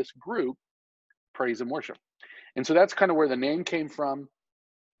calling this group Praise and Worship. And so that's kind of where the name came from.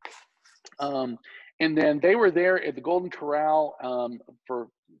 And then they were there at the Golden Corral for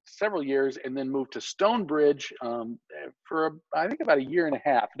several years, and then moved to Stonebridge for I think about a year and a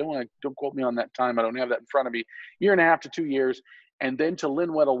half. Don't quote me on that time. I don't have that in front of me. Year and a half to 2 years, and then to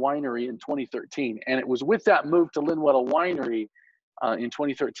Linwettle Winery in 2013. And it was with that move to Linwettle Winery in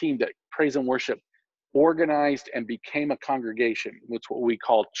 2013 that Praise and Worship organized and became a congregation, which what we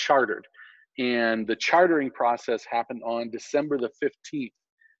call chartered. And the chartering process happened on December the 15th,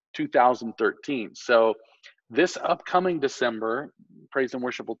 2013. So this upcoming December, Praise and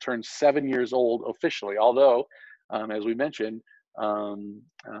Worship will turn 7 years old officially, although, as we mentioned, 13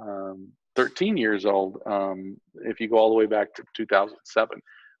 years old if you go all the way back to 2007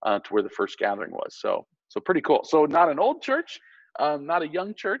 to where the first gathering was. So pretty cool. So not an old church, not a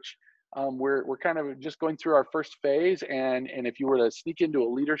young church. We're kind of just going through our first phase, and if you were to sneak into a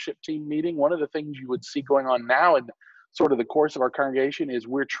leadership team meeting, one of the things you would see going on now in sort of the course of our congregation is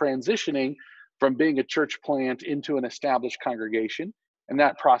we're transitioning from being a church plant into an established congregation. And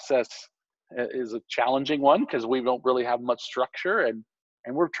that process is a challenging one because we don't really have much structure, and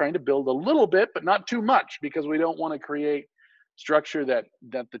we're trying to build a little bit, but not too much, because we don't want to create structure that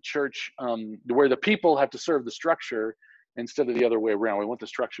the church, where the people have to serve the structure instead of the other way around. We want the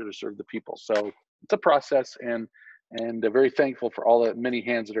structure to serve the people. So it's a process, and very thankful for all the many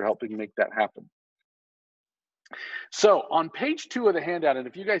hands that are helping make that happen. So on page 2 of the handout, and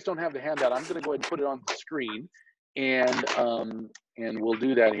if you guys don't have the handout, I'm going to go ahead and put it on the screen, and we'll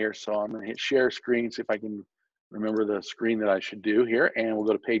do that here. So I'm going to hit share screen, see if I can remember the screen that I should do here, and we'll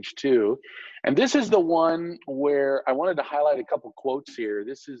go to page 2. And this is the one where I wanted to highlight a couple quotes here.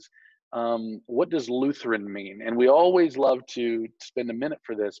 This is what does Lutheran mean? And we always love to spend a minute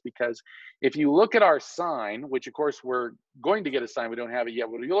for this, because if you look at our sign, which of course we're going to get a sign, we don't have it yet,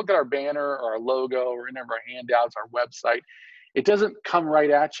 but if you look at our banner or our logo or any of our handouts, our website, it doesn't come right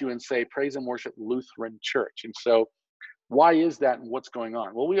at you and say Praise and Worship Lutheran Church. And so why is that, and what's going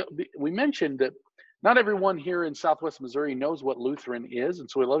on? Well, we mentioned that not everyone here in Southwest Missouri knows what Lutheran is, and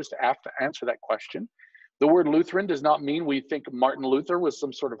so we love to have to answer that question. The word Lutheran does not mean we think Martin Luther was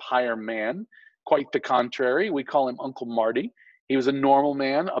some sort of higher man. Quite the contrary. We call him Uncle Marty. He was a normal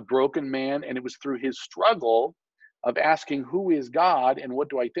man, a broken man, and it was through his struggle of asking who is God and what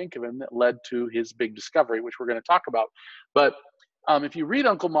do I think of him that led to his big discovery, which we're going to talk about. But if you read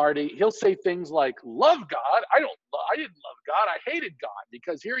Uncle Marty, he'll say things like, love God. I didn't love God. I hated God,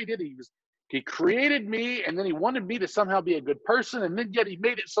 because here he created me, and then he wanted me to somehow be a good person, and then yet he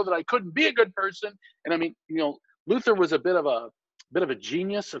made it so that I couldn't be a good person. And I mean, Luther was a bit of a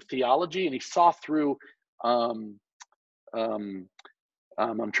genius of theology, and he saw through I'm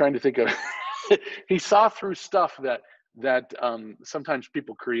trying to think of he saw through stuff that sometimes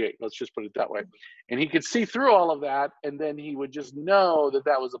people create, let's just put it that way, and he could see through all of that, and then he would just know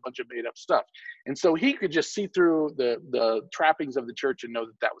that was a bunch of made up stuff, and so he could just see through the trappings of the church and know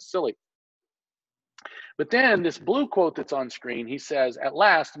that was silly. But then this blue quote that's on screen, he says, "At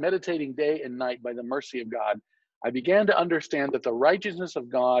last, meditating day and night by the mercy of God, I began to understand that the righteousness of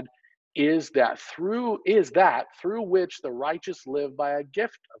God is that through which the righteous live by a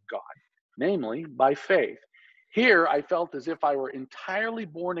gift of God, namely by faith. Here I felt as if I were entirely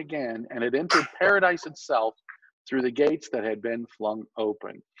born again and had entered paradise itself through the gates that had been flung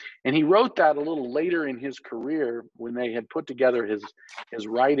open." And he wrote that a little later in his career, when they had put together his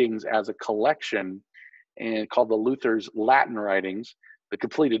writings as a collection and called the Luther's Latin Writings, the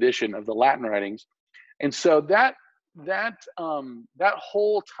complete edition of the Latin Writings. And so that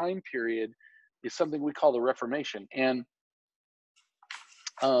whole time period is something we call the Reformation. And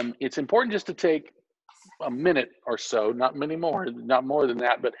it's important just to take a minute or so, not more than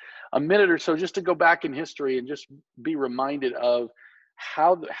that, but a minute or so, just to go back in history and just be reminded of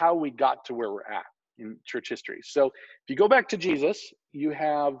how we got to where we're at in church history. So if you go back to Jesus, there's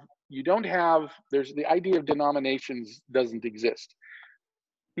the idea of denominations doesn't exist.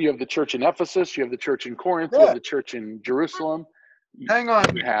 You have the church in Ephesus, you have the church in Corinth, you have the church in Jerusalem. Hang on.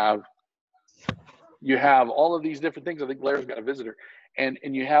 You have all of these different things. I think Larry's got a visitor. And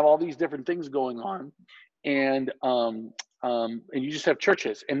you have all these different things going on. And you just have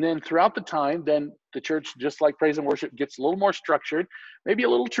churches. And then throughout the time, then the church, just like praise and worship, gets a little more structured, maybe a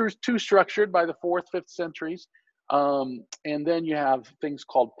little too structured by the 4th, 5th centuries. And then you have things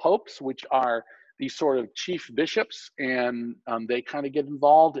called popes, which are these sort of chief bishops, and they kind of get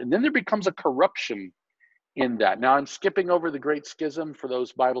involved. And then there becomes a corruption in that. Now I'm skipping over the Great Schism for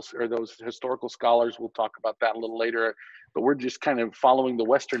those those historical scholars. We'll talk about that a little later, but we're just kind of following the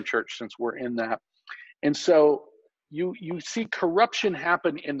Western church since we're in that. And so you see corruption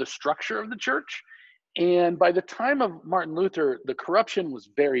happen in the structure of the church. And by the time of Martin Luther, the corruption was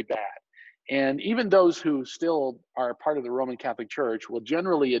very bad. And even those who still are part of the Roman Catholic Church will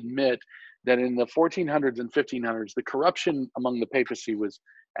generally admit that in the 1400s and 1500s, the corruption among the papacy was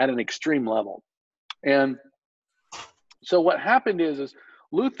at an extreme level. And so what happened is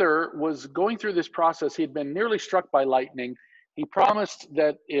Luther was going through this process. He had been nearly struck by lightning. He promised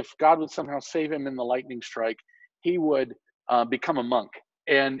that if God would somehow save him in the lightning strike, he would become a monk.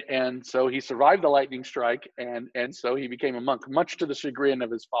 And so he survived the lightning strike, and so he became a monk, much to the chagrin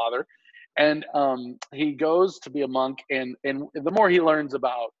of his father. And he goes to be a monk, and the more he learns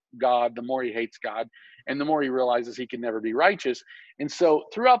about God, the more he hates God, and the more he realizes he can never be righteous. And so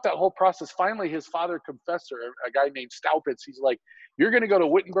throughout that whole process, finally his father confessor, a guy named Staupitz, he's like, "You're going to go to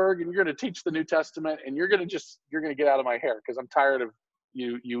Wittenberg and you're going to teach the New Testament, and you're going to get out of my hair, because I'm tired of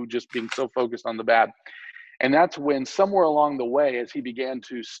you just being so focused on the bad." And that's when, somewhere along the way, as he began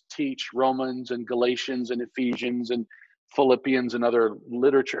to teach Romans and Galatians and Ephesians and Philippians and other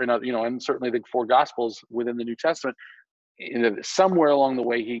literature, and certainly the 4 Gospels within the New Testament, somewhere along the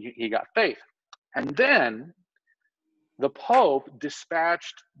way he got faith. And then the Pope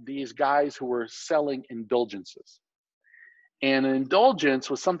dispatched these guys who were selling indulgences. And an indulgence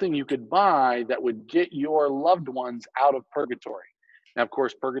was something you could buy that would get your loved ones out of purgatory. Now, of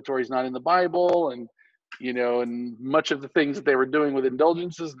course, purgatory is not in the Bible, and and much of the things that they were doing with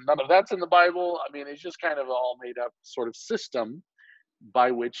indulgences, none of that's in the Bible. I mean, it's just kind of all made up sort of system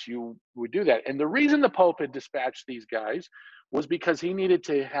by which you would do that. And the reason the Pope had dispatched these guys was because he needed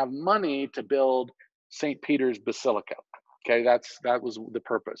to have money to build St. Peter's Basilica. Okay, that was the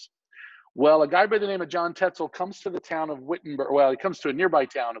purpose. Well, a guy by the name of John Tetzel comes to the town of Wittenberg. Well, he comes to a nearby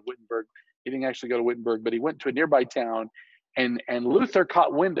town of Wittenberg. He didn't actually go to Wittenberg, but he went to a nearby town. And Luther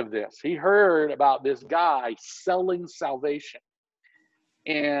caught wind of this. He heard about this guy selling salvation.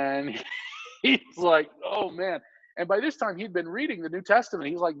 And he's like, oh, man. And by this time, he'd been reading the New Testament.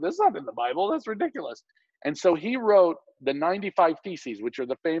 He's like, this is not in the Bible. That's ridiculous. And so he wrote the 95 Theses, which are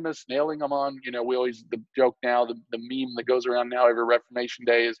the famous nailing them on. We always joke now, the meme that goes around now every Reformation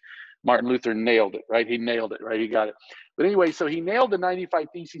Day is Martin Luther nailed it, right? He nailed it, right? He got it. But anyway, so he nailed the 95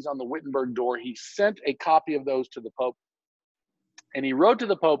 Theses on the Wittenberg door. He sent a copy of those to the Pope. And he wrote to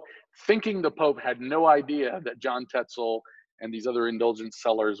the Pope thinking the Pope had no idea that John Tetzel and these other indulgence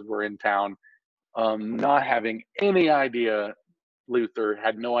sellers were in town, not having any idea. Luther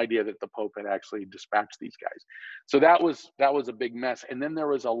had no idea that the Pope had actually dispatched these guys. So that was a big mess. And then there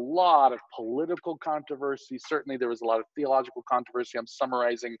was a lot of political controversy. Certainly there was a lot of theological controversy. I'm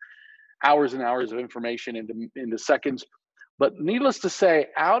summarizing hours and hours of information into seconds. But needless to say,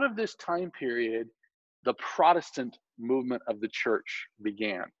 out of this time period, the Protestant movement of the church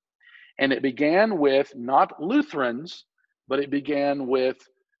began. And it began with not Lutherans, but it began with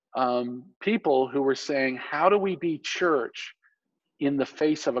people who were saying, how do we be church in the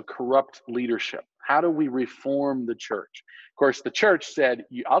face of a corrupt leadership? How do we reform the church? Of course, the church said,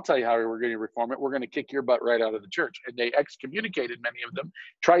 I'll tell you how we're going to reform it. We're going to kick your butt right out of the church. And they excommunicated many of them,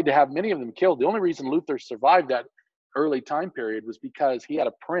 tried to have many of them killed. The only reason Luther survived that early time period was because he had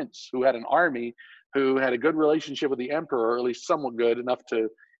a prince who had an army, who had a good relationship with the emperor, or at least somewhat good enough to,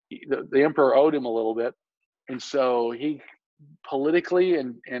 the emperor owed him a little bit. And so he politically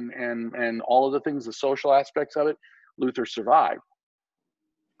and all of the things, the social aspects of it, Luther survived.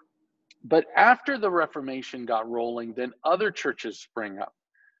 But after the Reformation got rolling, then other churches sprang up.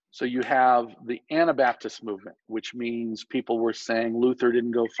 So you have the Anabaptist movement, which means people were saying Luther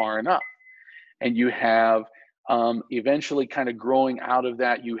didn't go far enough. And you have eventually kind of growing out of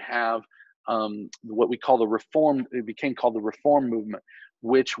that, you have what we call the Reform, it became called the Reform movement,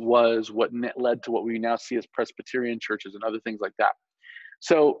 which was what led to what we now see as Presbyterian churches and other things like that.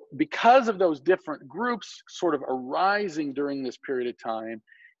 So because of those different groups sort of arising during this period of time,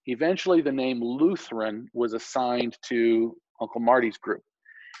 eventually the name Lutheran was assigned to Uncle Marty's group.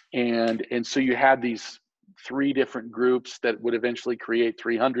 And so you had these 3 different groups that would eventually create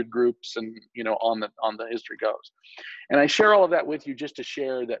 300 groups, and on the history goes. And I share all of that with you just to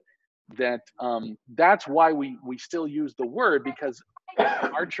share that's why we still use the word, because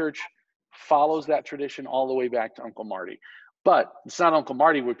our church follows that tradition all the way back to Uncle Marty. But it's not Uncle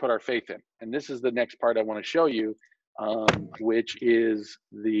Marty we put our faith in. And this is the next part I want to show you, which is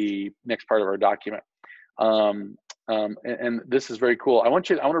the next part of our document. And this is very cool. I want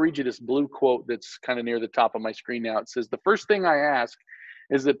to read you this blue quote that's kind of near the top of my screen now. It says, "The first thing I ask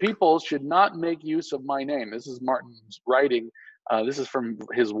is that people should not make use of my name." This is Martin's writing. This is from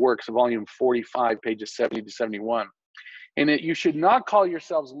his works, volume 45, pages 70 to 71. "And you should not call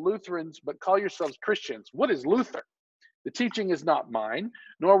yourselves Lutherans, but call yourselves Christians." What is Luther? "The teaching is not mine,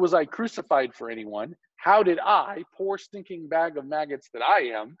 nor was I crucified for anyone. How did I, poor stinking bag of maggots that I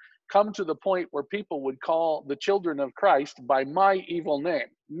am, come to the point where people would call the children of Christ by my evil name?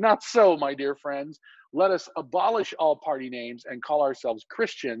 Not so, my dear friends. Let us abolish all party names and call ourselves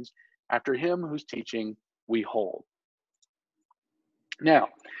Christians after him whose teaching we hold." Now,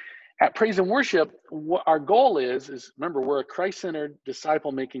 at Praise and Worship, what our goal is remember, we're a Christ-centered,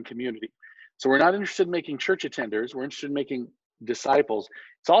 disciple-making community. So we're not interested in making church attenders. We're interested in making disciples.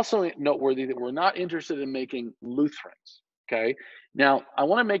 It's also noteworthy that we're not interested in making Lutherans. Okay. Now, I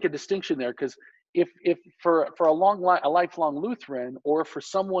want to make a distinction there, because if for a lifelong Lutheran, or for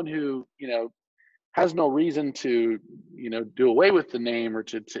someone who has no reason to do away with the name, or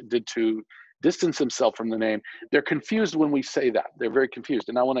to distance himself from the name, they're confused when we say that. They're very confused,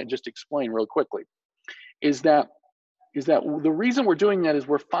 and I want to just explain real quickly. Is that the reason we're doing that is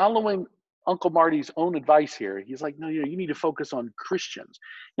we're following Uncle Marty's own advice here. He's like, no, you need to focus on Christians.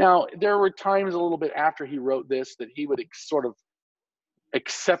 Now, there were times a little bit after he wrote this that he would sort of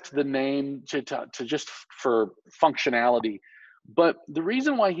accept the name to just for functionality. But the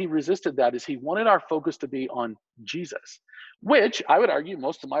reason why he resisted that is he wanted our focus to be on Jesus, which I would argue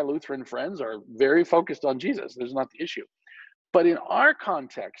most of my Lutheran friends are very focused on Jesus. There's not the issue. But in our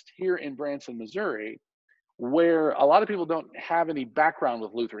context here in Branson, Missouri, where a lot of people don't have any background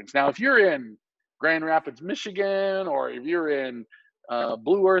with Lutherans. Now, if you're in Grand Rapids, Michigan, or if you're in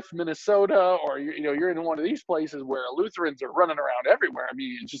Blue Earth, Minnesota, or you're in one of these places where Lutherans are running around everywhere, I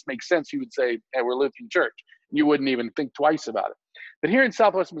mean, it just makes sense. You would say, hey, we're Lutheran church. You wouldn't even think twice about it. But here in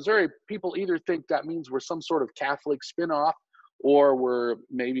Southwest Missouri, people either think that means we're some sort of Catholic spinoff, or we're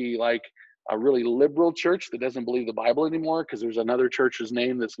maybe like a really liberal church that doesn't believe the Bible anymore, because there's another church's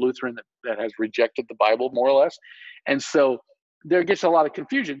name that's Lutheran that has rejected the Bible, more or less. And so there gets a lot of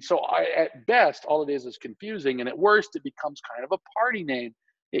confusion. So at best, all it is confusing. And at worst, it becomes kind of a party name.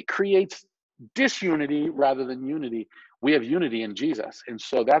 It creates disunity rather than unity. We have unity in Jesus. And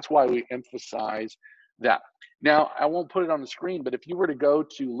so that's why we emphasize that. Now, I won't put it on the screen, but if you were to go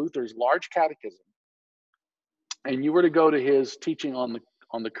to Luther's Large Catechism, and you were to go to his teaching on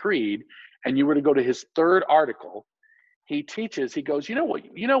the Creed, and you were to go to his 3rd article, he goes, you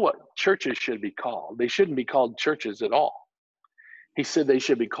know what churches should be called? They shouldn't be called churches at all. He said they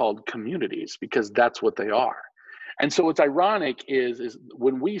should be called communities because that's what they are. And so what's ironic is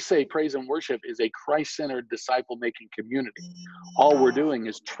when we say praise and worship is a Christ-centered disciple-making community, all we're doing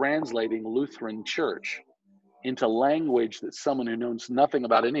is translating Lutheran church into language that someone who knows nothing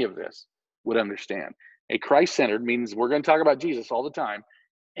about any of this would understand. A Christ-centered means we're going to talk about Jesus all the time,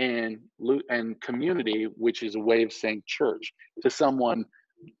 and community, which is a way of saying church, to someone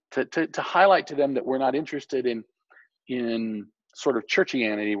to highlight to them that we're not interested in sort of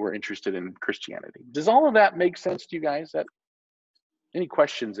churchianity, we're interested in Christianity. Does all of that make sense to you guys? That any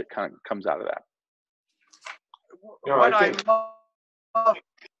questions that kind of comes out of that? No, What I think, love,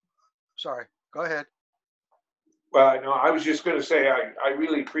 sorry, go ahead. well, no, I was just going to say I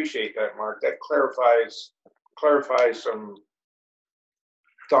really appreciate that, Mark. That clarifies some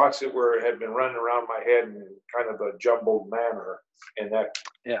thoughts that had been running around my head in kind of a jumbled manner, and that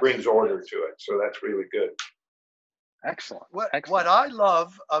brings order to it. So that's really good. Excellent. What I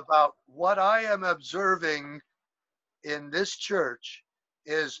love about what I am observing in this church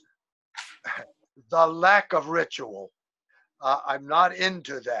is the lack of ritual. I'm not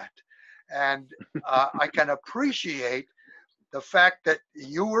into that. And I can appreciate the fact that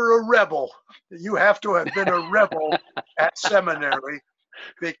you were a rebel. You have to have been a rebel at seminary,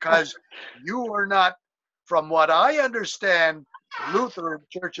 because you are not, from what I understand Lutheran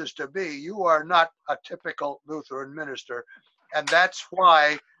churches to be, you are not a typical Lutheran minister. And that's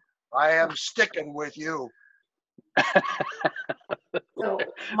why I am sticking with you. So,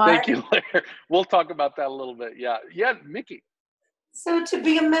 Mark, Thank you, Larry. We'll talk about that a little bit. Yeah, Mickey. so to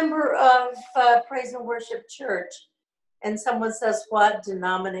be a member of Praise and Worship Church, and someone says, "What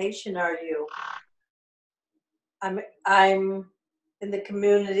denomination are you?" I'm in the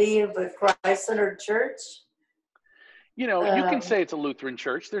community of a Christ-centered church. You know, you can say it's a Lutheran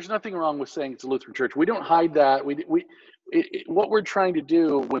church. There's nothing wrong with saying it's a Lutheran church. We don't hide that. What we're trying to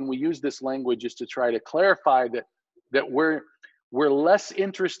do when we use this language is to try to clarify that we're less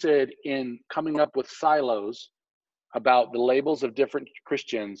interested in coming up with silos about the labels of different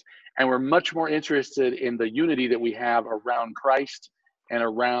Christians, and we're much more interested in the unity that we have around Christ and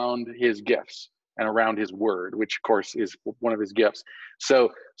around his gifts and around his word, which of course is one of his gifts.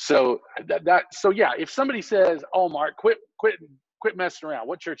 So yeah, if somebody says, "Oh, Mark, quit messing around.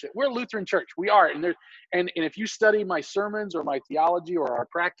 What church is it?" We're a Lutheran church. We are. And if you study my sermons or my theology or our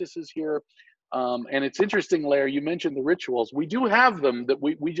practices here, and it's interesting, Larry, you mentioned the rituals. We do have them, that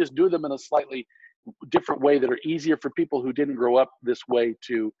we just do them in a slightly different way that are easier for people who didn't grow up this way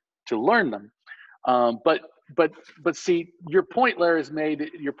to learn them. But see, your point, Larry, is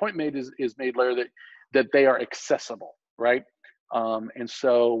made, Larry, that they are accessible, right? And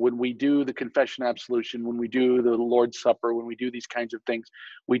so when we do the confession absolution, when we do the Lord's Supper, when we do these kinds of things,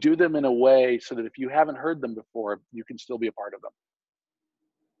 we do them in a way so that if you haven't heard them before, you can still be a part of them.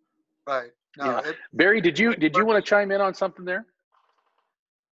 Right. No, yeah. Barry, did you want to chime in on something there?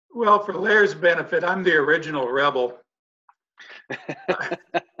 Well, for Larry's benefit, I'm the original rebel.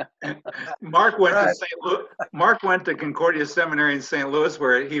 Mark went to Concordia Seminary in St. Louis,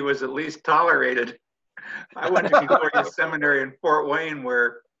 where he was at least tolerated. I went to Concordia Seminary in Fort Wayne,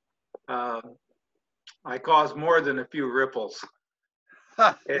 where I caused more than a few ripples.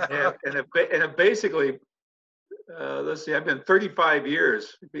 and basically, let's see, I've been 35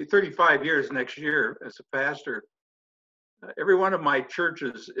 years, it'll be 35 years next year as a pastor. Every one of my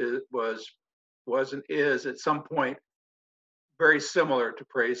churches was and is at some point very similar to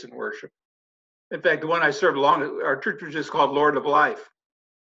praise and worship. In fact, the one I served our church was just called Lord of Life.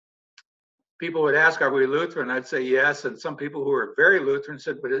 People would ask, "Are we Lutheran?" I'd say yes. And some people who were very Lutheran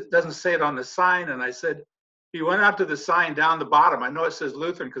said, "But it doesn't say it on the sign." And I said, "He went out to the sign down the bottom. I know it says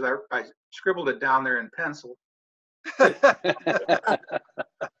Lutheran because I scribbled it down there in pencil."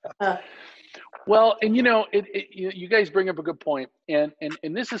 Well, and you guys bring up a good point, and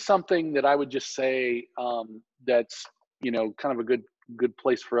this is something that I would just say that's kind of a good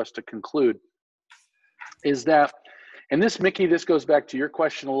place for us to conclude, is that, and this, Mickey, this goes back to your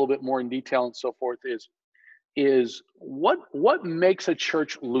question a little bit more in detail and so forth, is what makes a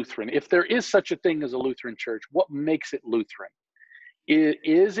church Lutheran? If there is such a thing as a Lutheran church, what makes it Lutheran?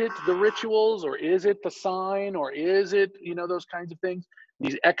 Is it the rituals, or is it the sign, or is it those kinds of things,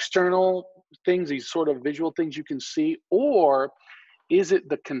 these external things, these sort of visual things you can see, or is it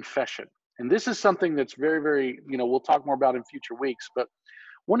the confession? And this is something that's very, very, we'll talk more about in future weeks, but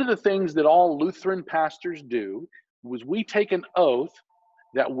one of the things that all Lutheran pastors do was we take an oath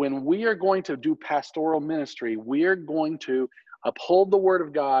that when we are going to do pastoral ministry, we are going to uphold the word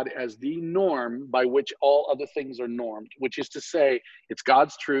of God as the norm by which all other things are normed, which is to say it's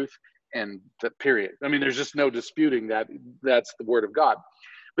God's truth, and the period. I mean, there's just no disputing that that's the word of God.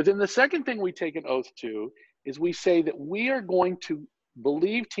 But then the second thing we take an oath to is we say that we are going to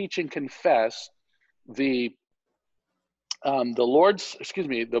believe, teach, and confess the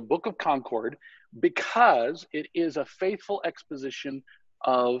Book of Concord, because it is a faithful exposition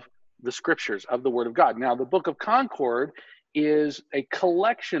of the scriptures, of the Word of God. Now, the Book of Concord is a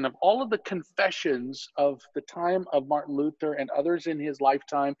collection of all of the confessions of the time of Martin Luther and others in his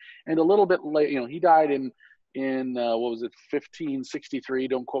lifetime, and a little bit late. He died in 1563.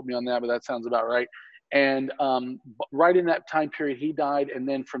 Don't quote me on that, but that sounds about right. And right in that time period, he died. And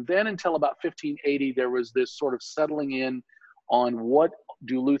then from then until about 1580, there was this sort of settling in on what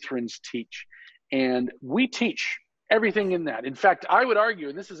do Lutherans teach. And we teach everything in that. In fact, I would argue,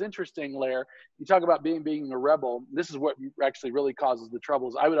 and this is interesting, Lair, you talk about being a rebel. This is what actually really causes the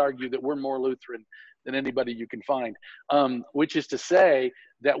troubles. I would argue that we're more Lutheran than anybody you can find, which is to say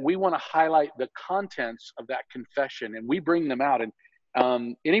that we want to highlight the contents of that confession, and we bring them out. And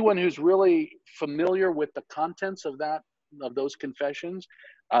anyone who's really familiar with the contents of those confessions,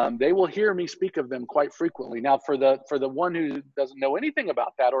 they will hear me speak of them quite frequently. Now, for the one who doesn't know anything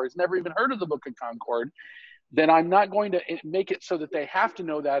about that or has never even heard of the Book of Concord, then I'm not going to make it so that they have to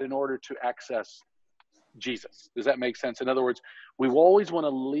know that in order to access Jesus. Does that make sense? In other words, we always want to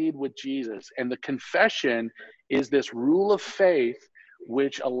lead with Jesus, and the confession is this rule of faith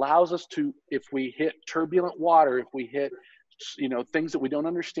which allows us to, if we hit turbulent water, if we hit things that we don't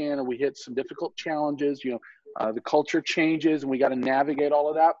understand, or we hit some difficult challenges, the culture changes and we got to navigate all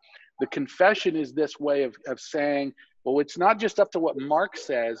of that. The confession is this way of saying, well, it's not just up to what Mark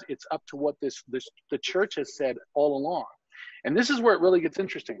says, it's up to what the church has said all along. And this is where it really gets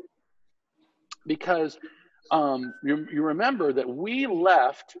interesting, because you remember that we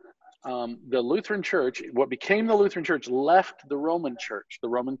left the Lutheran Church. What became the Lutheran Church left the Roman Church, the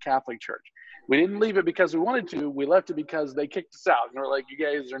Roman Catholic Church. We didn't leave it because we wanted to. We left it because they kicked us out. And they were like, you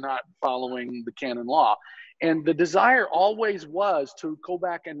guys are not following the canon law. And the desire always was to go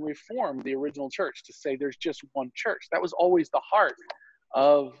back and reform the original church, to say there's just one church. That was always the heart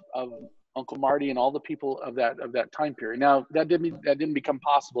of Uncle Marty and all the people of that time period. Now, that didn't become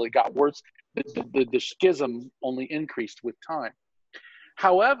possible. It got worse. The schism only increased with time.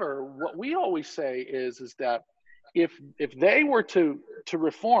 However, what we always say is that if they were to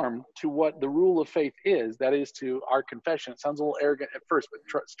reform to what the rule of faith is, that is to our confession, it sounds a little arrogant at first, but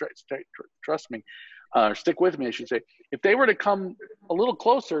trust me, stick with me, I should say. If they were to come a little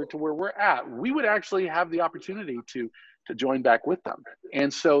closer to where we're at, we would actually have the opportunity to join back with them.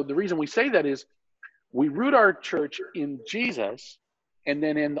 And so the reason we say that is we root our church in Jesus, and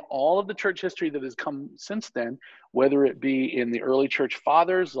then in all of the church history that has come since then, whether it be in the early church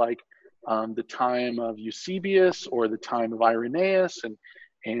fathers, like the time of Eusebius or the time of Irenaeus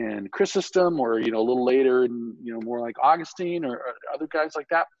and Chrysostom, or a little later, and more like Augustine or other guys like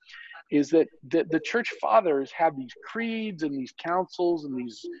that, is that the church fathers had these creeds and these councils and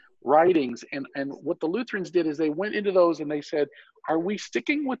these writings, and what the Lutherans did is they went into those and they said, are we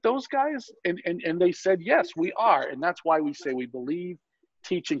sticking with those guys? And they said, yes, we are. And that's why we say we believe,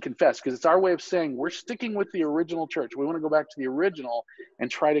 teach, and confess, because it's our way of saying we're sticking with the original church. We want to go back to the original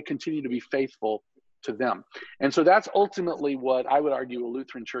and try to continue to be faithful to them. And so that's ultimately what I would argue a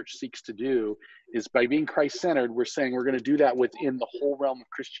Lutheran church seeks to do, is by being Christ-centered, we're saying we're going to do that within the whole realm of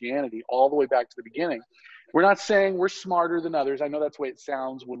Christianity, all the way back to the beginning. We're not saying we're smarter than others. I know that's the way it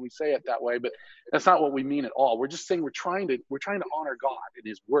sounds when we say it that way, but that's not what we mean at all. We're just saying we're trying to honor God in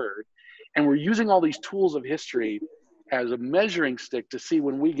His Word, and we're using all these tools of history as a measuring stick to see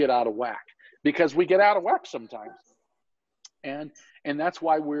when we get out of whack, because we get out of whack sometimes, and that's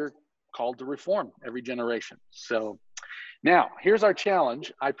why we're called to reform every generation. So now here's our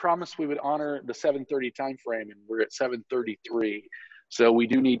challenge. I promised we would honor the 7:30 time frame, and we're at 7:33. So we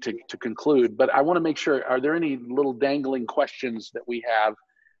do need to conclude, but I want to make sure, are there any little dangling questions that we have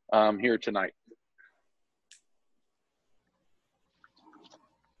here tonight?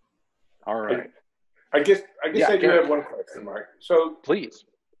 All right. I guess I do have one question, Mark. So please.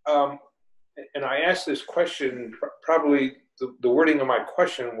 And I asked this question, probably the wording of my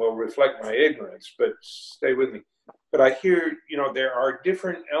question will reflect my ignorance, but stay with me. But I hear, there are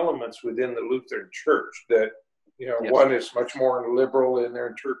different elements within the Lutheran Church that, yes. One is much more liberal in their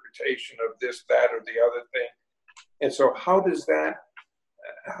interpretation of this, that, or the other thing. And so how do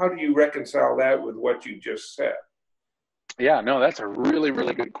you reconcile that with what you just said? Yeah, no, that's a really,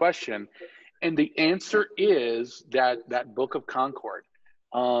 really good question. And the answer is that Book of Concord.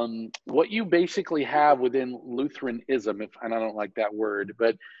 What you basically have within Lutheranism, and I don't like that word,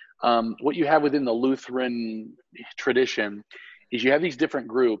 but what you have within the Lutheran tradition is you have these different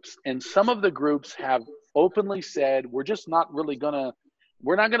groups, and some of the groups have openly said, we're just not really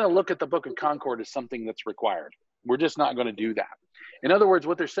we're not gonna look at the Book of Concord as something that's required. We're just not gonna do that. In other words,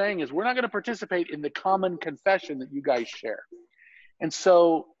 what they're saying is, we're not gonna participate in the common confession that you guys share. And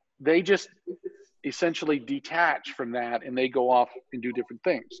so they just essentially detach from that, and they go off and do different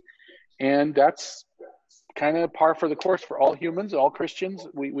things. And that's kind of par for the course for all humans, all Christians.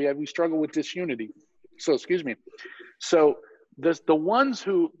 We struggle with disunity. So, excuse me. So the ones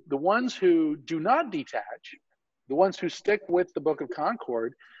who do not detach, the ones who stick with the Book of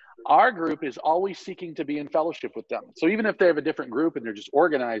Concord, our group is always seeking to be in fellowship with them. So even if they have a different group and they're just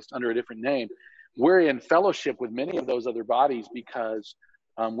organized under a different name, we're in fellowship with many of those other bodies because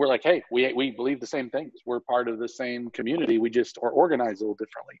we're like, hey, we believe the same things. We're part of the same community. We just are organized a little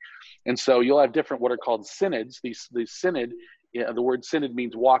differently. And so you'll have different what are called synods. These synod, the word synod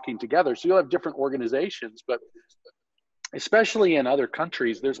means walking together. So you'll have different organizations, but especially in other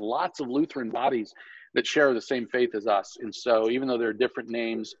countries, there's lots of Lutheran bodies that share the same faith as us. And so even though there are different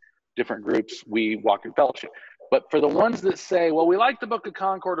names, different groups, we walk in fellowship. But for the ones that say, well, we like the Book of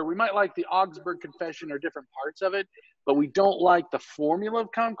Concord, or we might like the Augsburg Confession or different parts of it, but we don't like the formula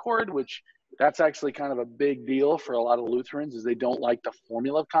of Concord, which that's actually kind of a big deal for a lot of Lutherans, is they don't like the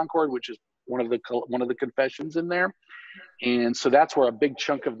formula of Concord, which is one of the confessions in there. And so that's where a big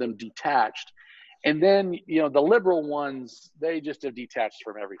chunk of them detached. And then, the liberal ones, they just have detached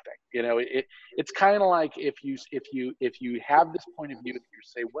from everything. It's kind of like if you have this point of view that you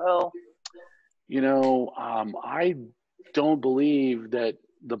say, well, I don't believe that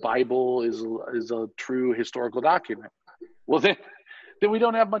the Bible is a true historical document. Well, then we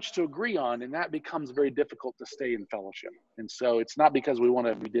don't have much to agree on, and that becomes very difficult to stay in fellowship. And so it's not because we want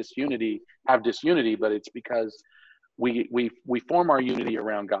to have disunity, but it's because we form our unity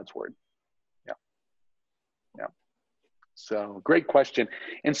around God's word. Yeah. So great question.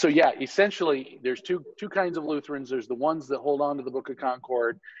 And so, essentially there's two kinds of Lutherans. There's the ones that hold on to the Book of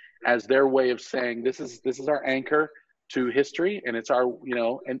Concord as their way of saying, this is our anchor to history. And it's our,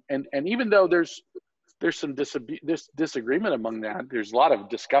 and even though there's some disagreement among that, there's a lot of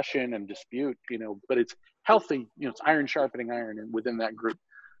discussion and dispute, but it's healthy, it's iron sharpening iron within that group.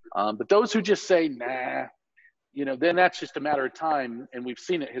 But those who just say, nah, then that's just a matter of time. And we've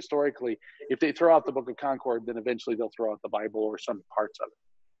seen it historically. If they throw out the Book of Concord, then eventually they'll throw out the Bible or some parts of it.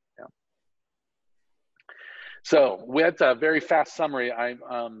 Yeah. So that's a very fast summary.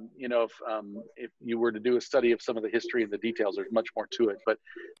 If you were to do a study of some of the history and the details, there's much more to it. But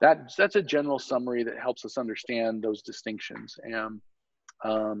that's a general summary that helps us understand those distinctions. And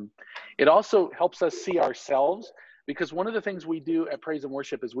it also helps us see ourselves, because one of the things we do at Praise and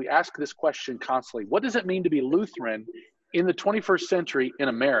Worship is we ask this question constantly: what does it mean to be Lutheran in the 21st century in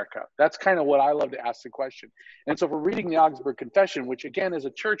America? That's kind of what I love to ask the question. And so if we're reading the Augsburg Confession, which again, as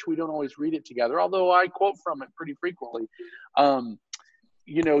a church, we don't always read it together, although I quote from it pretty frequently, we'll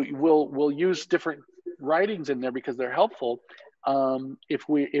use different writings in there because they're helpful. If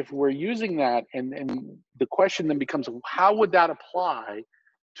we're using that, and the question then becomes, how would that apply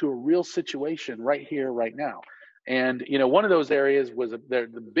to a real situation right here, right now? And, one of those areas was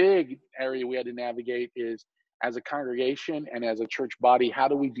the big area we had to navigate is, as a congregation and as a church body, how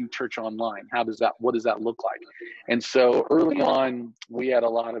do we do church online? What does that look like? And so early on, we had a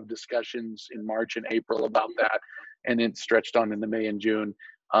lot of discussions in March and April about that, and it stretched on into May and June.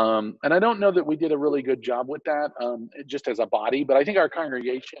 And I don't know that we did a really good job with that, just as a body, but I think our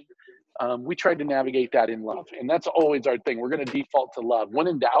congregation, we tried to navigate that in love. And that's always our thing. We're going to default to love. When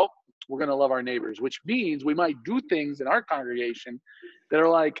in doubt, we're going to love our neighbors, which means we might do things in our congregation that are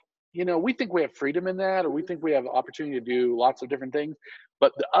like, we think we have freedom in that, or we think we have opportunity to do lots of different things,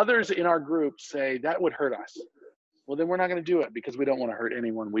 but the others in our group say that would hurt us. Well, then we're not going to do it, because we don't want to hurt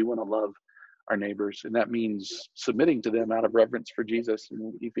anyone. We want to love our neighbors, and that means submitting to them out of reverence for Jesus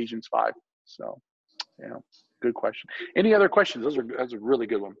in Ephesians 5. So, good question. Any other questions? That's a really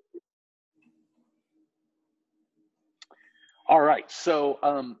good one. All right, so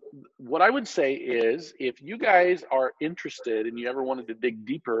what I would say is, if you guys are interested and you ever wanted to dig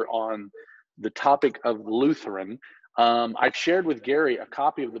deeper on the topic of Lutheran, I've shared with Gary a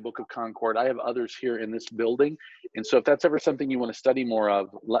copy of the Book of Concord. I have others here in this building, and so if that's ever something you want to study more of,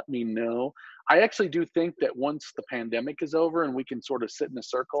 let me know. I actually do think that once the pandemic is over and we can sort of sit in a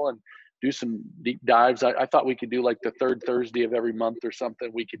circle and do some deep dives, I thought we could do like the third Thursday of every month or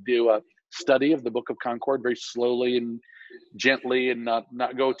something. We could do a study of the Book of Concord very slowly and gently, and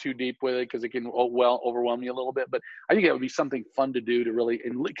not go too deep with it, because it can overwhelm you a little bit. But I think that would be something fun to do, to really,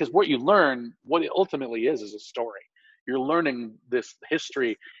 because what you learn, what it ultimately is a story. You're learning this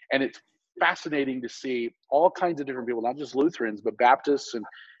history, and it's fascinating to see all kinds of different people, not just Lutherans, but Baptists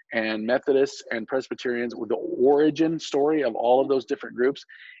and Methodists and Presbyterians, with the origin story of all of those different groups.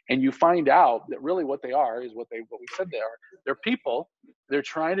 And you find out that really what they are is what we said they are. They're people. They're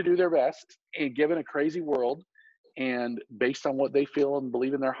trying to do their best, and given a crazy world, and based on what they feel and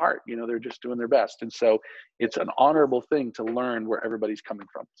believe in their heart, they're just doing their best. And so it's an honorable thing to learn where everybody's coming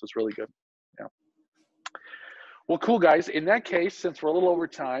from. So it's really good. Yeah. Well, cool, guys. In that case, since we're a little over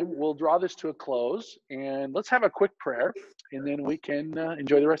time, we'll draw this to a close, and let's have a quick prayer, and then we can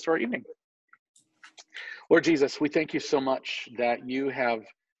enjoy the rest of our evening. Lord Jesus, we thank you so much that you have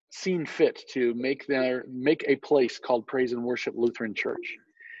seen fit to make a place called Praise and Worship Lutheran Church.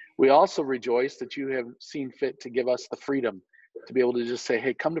 We also rejoice that you have seen fit to give us the freedom to be able to just say,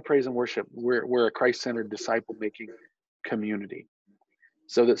 hey, come to Praise and Worship. We're a Christ-centered, disciple-making community.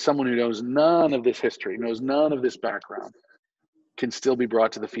 So that someone who knows none of this history, knows none of this background, can still be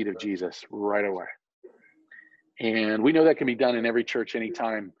brought to the feet of Jesus right away. And we know that can be done in every church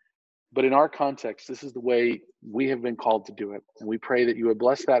anytime. But in our context, this is the way we have been called to do it. And we pray that you would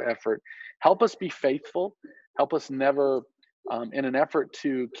bless that effort. Help us be faithful. Help us never, in an effort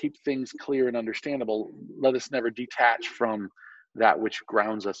to keep things clear and understandable, let us never detach from that which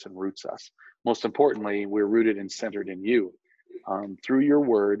grounds us and roots us. Most importantly, we're rooted and centered in you through your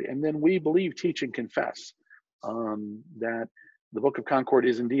word. And then we believe, teach, and confess that the Book of Concord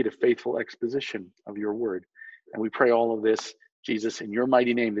is indeed a faithful exposition of your word. And we pray all of this, Jesus, in your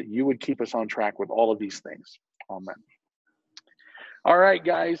mighty name, that you would keep us on track with all of these things. Amen. All right,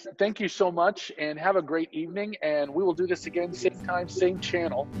 guys, thank you so much, and have a great evening. And we will do this again, same time, same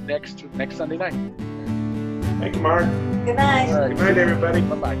channel, next Sunday night. Thank you, Mark. Good night. All right. Good night, everybody.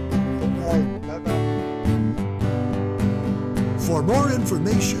 Bye-bye. Bye-bye. For more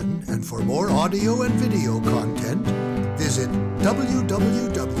information and for more audio and video content, visit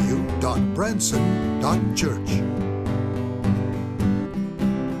www.branson.church.